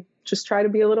maybe just try to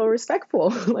be a little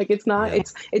respectful. Like it's not,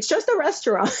 it's just a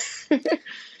restaurant.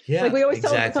 Yeah, like we always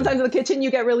tell, sometimes in the kitchen you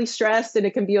get really stressed and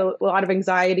it can be a lot of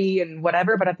anxiety and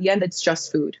whatever, but at the end it's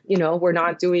just food. We're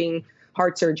not doing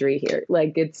heart surgery here.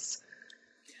 Like it's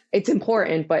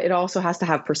important, but it also has to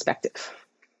have perspective.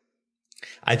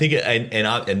 I think,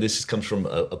 and this comes from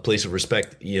a place of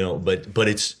respect, but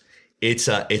it's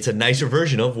a nicer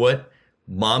version of what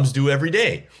moms do every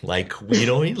day. Like,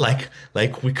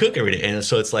 like we cook every day. And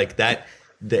so it's like that.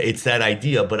 It's that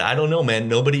idea, but I don't know, man.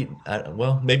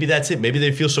 Maybe that's it. Maybe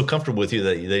they feel so comfortable with you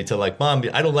that they tell like, Mom,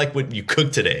 I don't like what you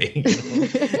cooked today.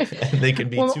 And they can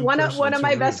be too one of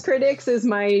my best critics is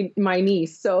my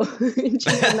niece. So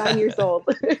she's 9 years old.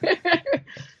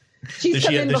 She's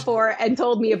come in before and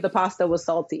told me if the pasta was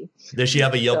salty. Does she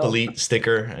have a Yelp Elite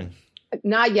sticker?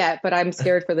 Not yet, but I'm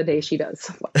scared for the day she does.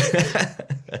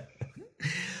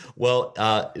 Well,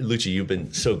 Luci, you've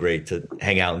been so great to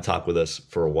hang out and talk with us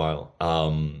for a while.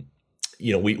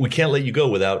 We can't let you go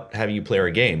without having you play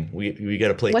our game. We got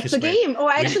to play. What's the game? Oh,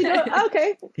 I actually know. Oh,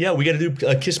 okay. Yeah, we got to do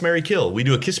a Kiss, Marry, Kill. We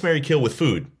do a Kiss, Marry, Kill with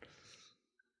food.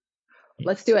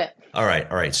 Let's do it. All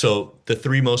right. So the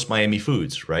three most Miami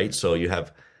foods, right? So you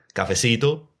have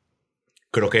cafecito,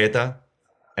 croqueta,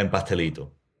 and pastelito.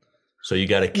 So you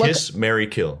got to Kiss, Marry,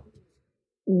 Kill.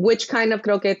 Which kind of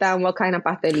croqueta and what kind of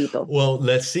pastelito? Well,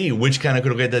 let's see. Which kind of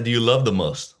croqueta do you love the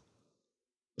most?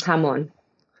 Jamon.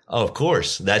 Oh, of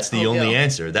course. That's the only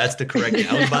answer. That's the correct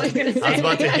answer. I was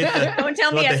about to hit the... Don't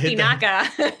tell me espinaca.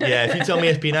 Yeah, if you tell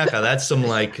me espinaca, that's some...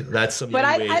 But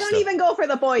I don't even go for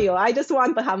the pollo. I just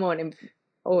want the jamon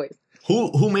always.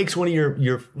 Who makes one of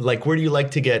your like, where do you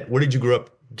like to get... Where did you grow up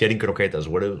getting croquetas?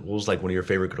 What was like one of your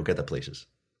favorite croqueta places?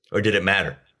 Or did it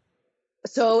matter?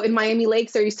 So in Miami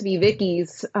Lakes, there used to be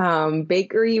Vicky's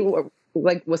bakery,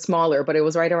 was smaller, but it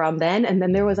was right around then. And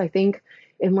then there was, I think,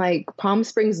 in like Palm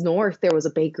Springs North, there was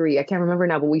a bakery. I can't remember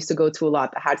now, but we used to go to a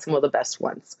lot that had some of the best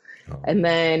ones. Oh. And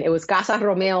then it was Casa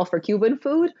Romeo for Cuban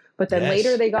food. But then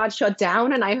later they got shut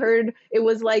down. And I heard it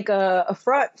was like a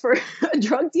front for a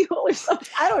drug deal or something.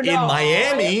 I don't know. In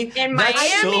Miami?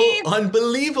 That's so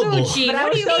unbelievable. Gucci, but I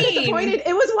was so disappointed.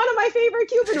 It was one of my favorite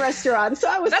Cuban restaurants. So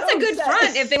I was That's a good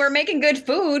front. If they were making good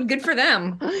food, good for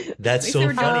them. That's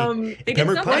so funny.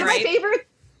 Pembroke Pines. My favorite.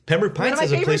 Pembroke Pines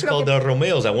has a place called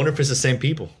Romeo's. I wonder if it's the same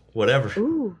people. Whatever.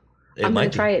 Ooh, I'm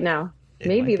going to try it now.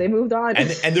 Maybe they moved on.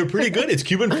 And they're pretty good. It's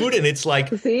Cuban food, and it's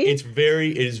like it is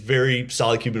very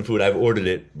solid Cuban food. I've ordered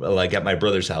it like at my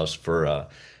brother's house for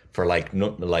like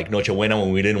Nochebuena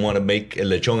when we didn't want to make el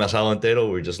lechon asado entero.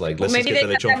 We're just like, let's just get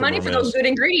the lechon from money Romeo's. for those good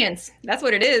ingredients. That's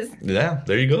what it is. Yeah,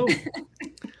 there you go.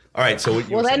 All right, so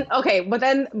but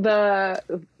then the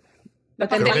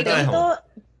pastelito,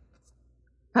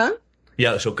 huh?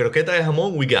 Yeah, so croqueta de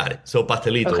jamón, we got it. So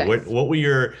pastelito,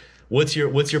 okay. What's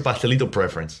your pastelito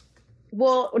preference?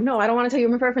 Well, no, I don't want to tell you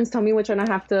my preference. Tell me which one I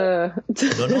have to.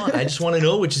 No, I just want to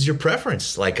know which is your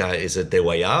preference. Like, is it de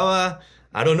guayaba?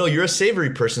 I don't know. You're a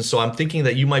savory person, so I'm thinking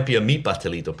that you might be a meat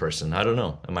pastelito person. I don't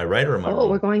know. Am I right or am I wrong? Oh,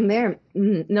 we're going there.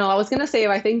 No, I was going to say,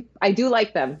 I think I do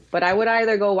like them, but I would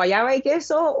either go guayaba y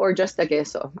queso or just a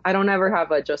queso. I don't ever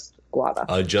have a just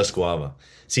guava. Just guava.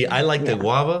 See, I like the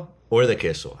guava or the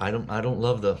queso. I don't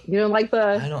love the... You don't like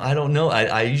the... I don't know.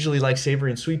 I usually like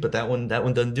savory and sweet, but that one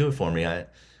doesn't do it for me.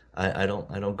 I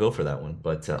don't go for that one.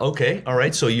 But okay, all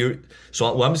right. So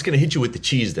I'm just gonna hit you with the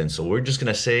cheese then. So we're just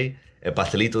gonna say el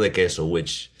pastelito de queso,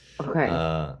 which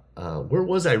where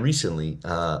was I recently?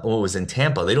 It was in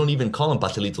Tampa. They don't even call them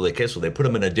pastelito de queso. They put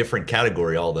them in a different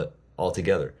category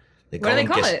altogether. What do they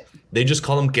call it? They just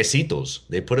call them quesitos.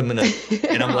 They put them in a,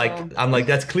 and I'm like,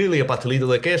 that's clearly a pastelito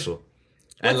de queso.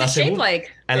 What's it shaped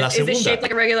like? Is it shaped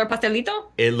like a regular pastelito?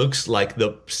 It looks like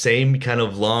the same kind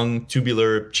of long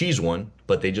tubular cheese one,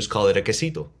 but they just call it a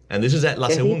quesito. And this is at La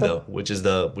Segunda, which is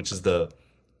the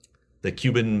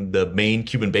main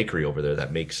Cuban bakery over there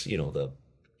that makes, the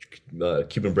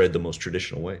Cuban bread the most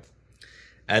traditional way.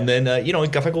 And then, in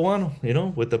Café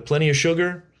Cubano, with the plenty of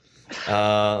sugar.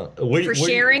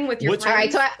 Sharing with your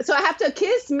friends. All right, so I have to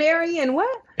kiss, marry, and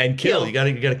what? And kill. You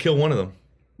gotta kill one of them.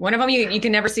 One of them, you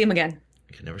can never see him again.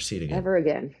 You can never see it again. Ever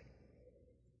again.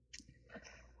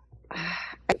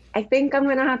 I think I'm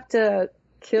gonna have to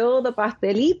kill the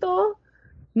pastelito,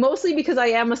 mostly because I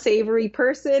am a savory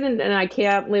person and I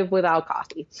can't live without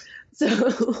coffee.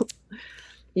 So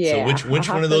yeah. So which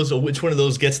one of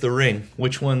those gets the ring?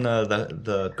 Which one,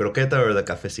 the croqueta or the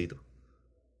cafecito?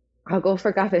 I'll go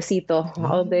for cafecito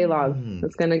all day long.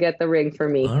 It's gonna get the ring for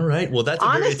me. All right. Well, that's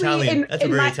honestly, very Italian. That's a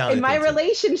very Italian. In my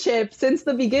relationship, since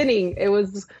the beginning, I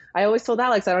always told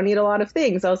Alex I don't need a lot of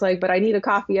things. I was like, but I need a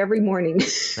coffee every morning.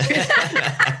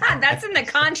 That's in the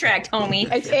contract, homie.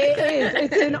 It is.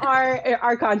 It's in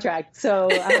our contract. So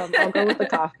I'll go with the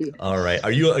coffee. All right.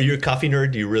 Are you a coffee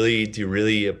nerd? Do you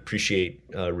really appreciate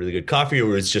really good coffee,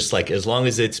 or is just like as long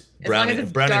as it's brown dark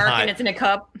and hot and it's in a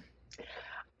cup?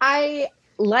 I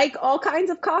like all kinds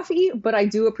of coffee, but I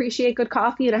do appreciate good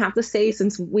coffee. And I have to say,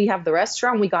 since we have the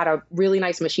restaurant, we got a really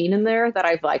nice machine in there that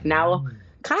I've now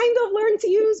kind of learned to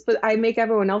use, but I make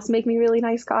everyone else make me really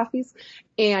nice coffees.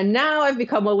 And now I've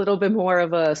become a little bit more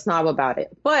of a snob about it.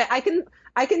 But I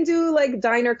can do like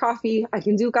diner coffee. I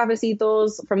can do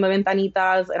cafecitos from the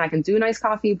Ventanitas, and I can do nice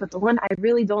coffee. But the one I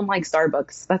really don't like,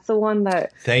 Starbucks. That's the one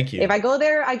that. Thank you. If I go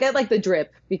there, I get like the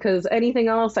drip, because anything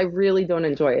else, I really don't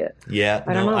enjoy it. Yeah,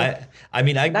 I don't know. I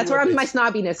mean, that's where my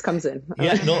snobbiness comes in.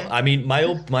 Yeah, no, I mean,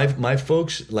 my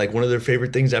folks, like one of their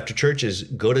favorite things after church is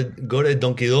go to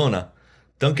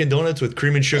Dunkin' Donuts with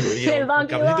cream and sugar, and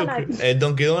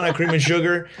Dunkin' Donut cream and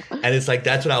sugar, and it's like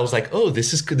that's what I was like. Oh,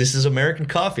 this is American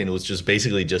coffee, and it was just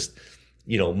basically just,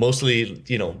 mostly,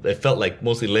 it felt like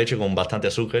mostly leche con bastante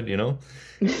azúcar,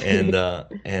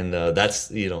 and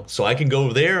that's so I can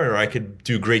go there, or I could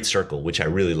do Great Circle, which I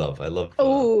really love. I love.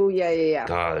 Oh yeah.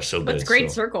 God, they're so good. What's Great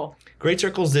Circle? Great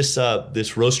Circle's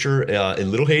this roaster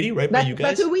in Little Haiti, right by you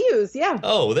guys? That's who we use, yeah.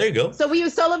 Oh, there you go. So we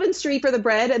use Sullivan Street for the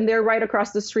bread, and they're right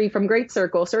across the street from Great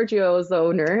Circle. Sergio is the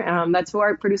owner. That's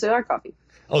who produces our coffee.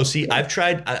 Oh, see, I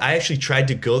actually tried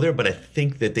to go there, but I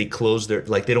think that they closed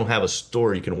they don't have a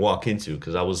store you can walk into,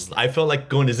 because I felt like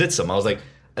going to Zitsum. I was like,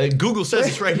 Google says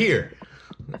it's right here.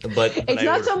 But it's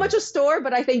not so much a store,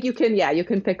 but I think you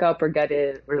can pick up or get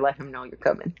it or let him know you're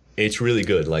coming. It's really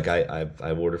good. Like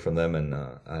I've ordered from them, and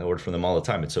I order from them all the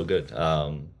time. It's so good.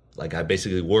 Like I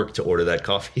basically work to order that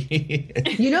coffee.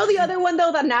 The other one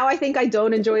though that now I think I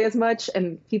don't enjoy as much,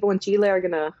 and people in Chile are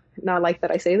gonna not like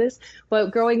that I say this,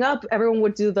 but growing up, everyone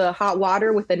would do the hot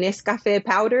water with the Nescafe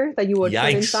powder that you would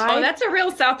put inside. Oh, that's a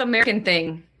real South American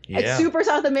thing. Yeah. It's super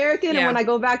South American, and when I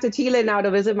go back to Chile now to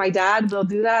visit my dad, they'll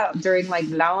do that during like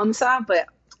La Onza, but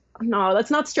no, that's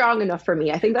not strong enough for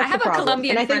me. I think that's the problem.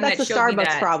 Colombian and I think that's the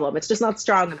Starbucks problem. It's just not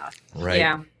strong enough. Right.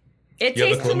 Yeah. It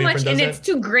tastes too much, and it's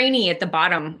too grainy at the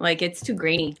bottom. Like, it's too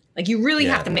grainy. Like, you really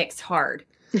have to mix hard.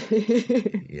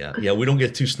 Yeah. We don't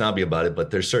get too snobby about it,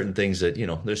 but there's certain things that,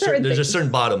 there's a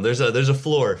certain bottom. There's a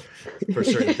floor for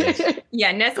certain things.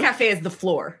 Yeah, Nescafe is the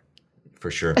floor. For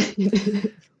sure.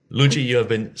 Luchi, you have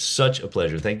been such a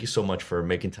pleasure. Thank you so much for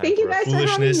making time for our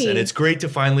foolishness, and it's great to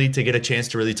finally get a chance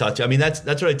to really talk to you. I mean, that's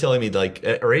what I tell Amy. Like,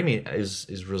 or Amy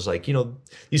was like,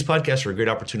 these podcasts are a great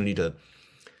opportunity to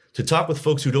talk with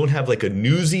folks who don't have like a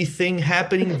newsy thing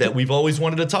happening that we've always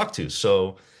wanted to talk to.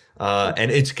 So,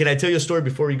 and can I tell you a story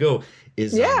before we go?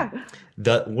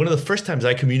 One of the first times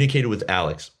I communicated with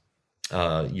Alex,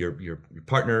 your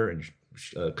partner and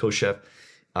co-chef.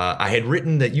 I had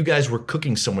written that you guys were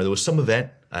cooking somewhere. There was some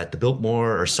event at the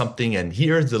Biltmore or something, and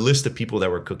here's the list of people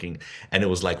that were cooking. And it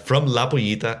was like from La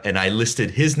Pollita, and I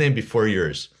listed his name before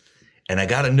yours. And I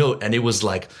got a note, and it was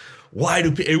like,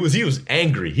 he was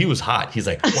angry. He was hot. He's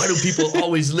like, why do people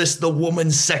always list the woman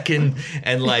second?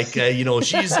 And like,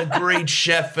 she's a great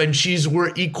chef, and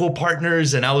we're equal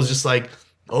partners. And I was just like,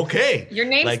 okay. Your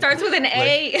name starts with an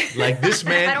A. Like this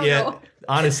man, I don't know.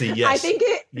 Honestly, yes. I think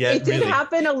it did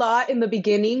happen a lot in the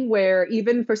beginning, where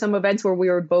even for some events where we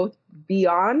were both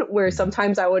beyond, where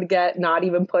sometimes I would get not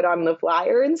even put on the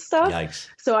flyer and stuff. Yikes.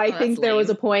 So I think there was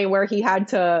a point where he had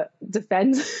to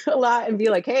defend a lot and be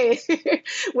like, hey,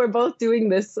 we're both doing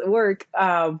this work.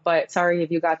 But sorry if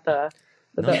you got the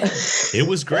It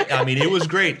was great. I mean, it was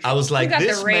great. I was like,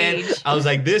 this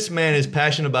man is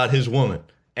passionate about his woman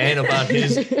and about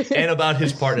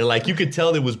his partner. Like, you could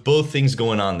tell there was both things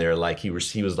going on there. Like, he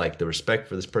was like, the respect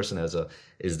for this person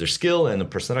is their skill and the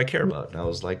person that I care about. And I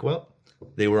was like, well,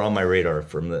 they were on my radar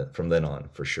from then on,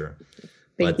 for sure.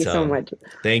 Thank you so much.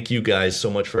 Thank you guys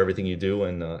so much for everything you do,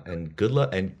 and good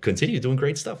luck, and continue doing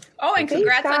great stuff. Oh, and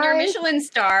congrats on your Michelin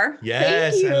star.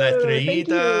 Yes, and La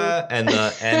Estrellita, and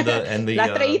the La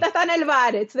Estrellita está en el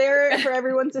bar. It's there for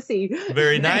everyone to see.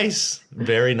 Very nice.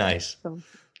 Very nice. So,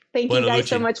 thank you guys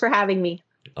so much for having me.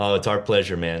 Oh, it's our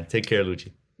pleasure, man. Take care,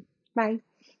 Luchi. Bye.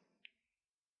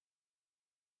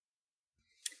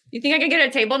 You think I could get a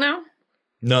table now?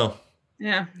 No.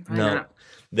 Yeah. No. Not?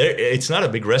 It's not a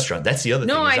big restaurant. That's the other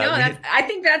thing. No, I know. I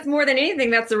think that's more than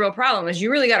anything. That's the real problem. Is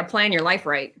you really got to plan your life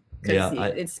right. Because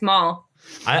it's small.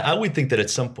 I would think that at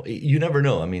some point, you never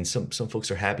know. I mean, some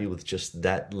folks are happy with just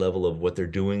that level of what they're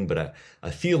doing, but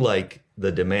I feel like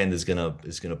the demand is gonna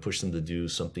push them to do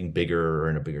something bigger or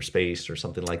in a bigger space or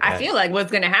something like that. I feel like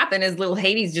what's gonna happen is little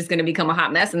Haiti's just gonna become a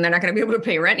hot mess, and they're not gonna be able to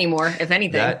pay rent anymore. If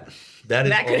anything, that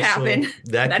could happen.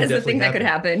 That is the thing that could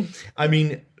happen. I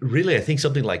mean, really, I think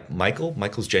something like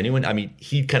Michael's genuine. I mean,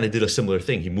 he kind of did a similar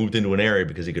thing. He moved into an area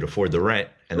because he could afford the rent,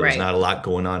 and there was not a lot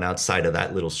going on outside of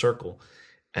that little circle.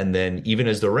 And then even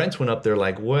as the rents went up, they're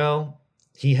like, well,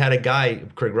 he had a guy,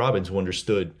 Craig Robbins, who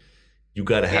understood you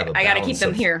got to have a balance. I got to keep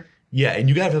them here. Yeah, and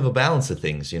you got to have a balance of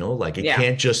things, like it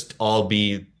can't just all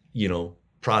be,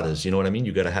 Pradas, you know what I mean?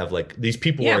 You got to have like, these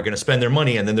people are going to spend their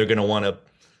money and then they're going to want to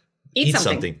eat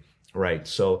something. Right.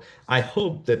 So I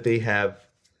hope that they have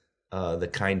the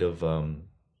kind of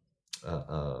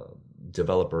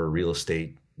developer, real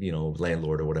estate,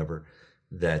 landlord or whatever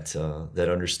that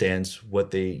understands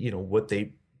what they bring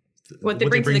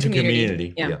to the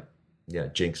community. Yeah.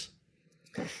 Jinx.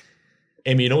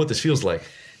 Amy, you know what this feels like?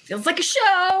 Feels like a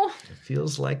show. It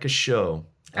feels like a show.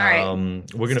 All right.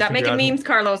 We're gonna stop making memes,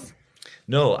 Carlos.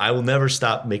 No, I will never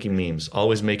stop making memes.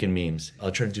 Always making memes.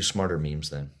 I'll try to do smarter memes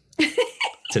then,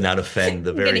 to not offend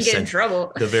the very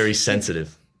the very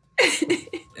sensitive.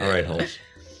 All right, Holmes.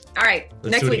 All right.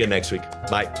 Let's do it again next week.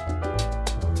 Bye.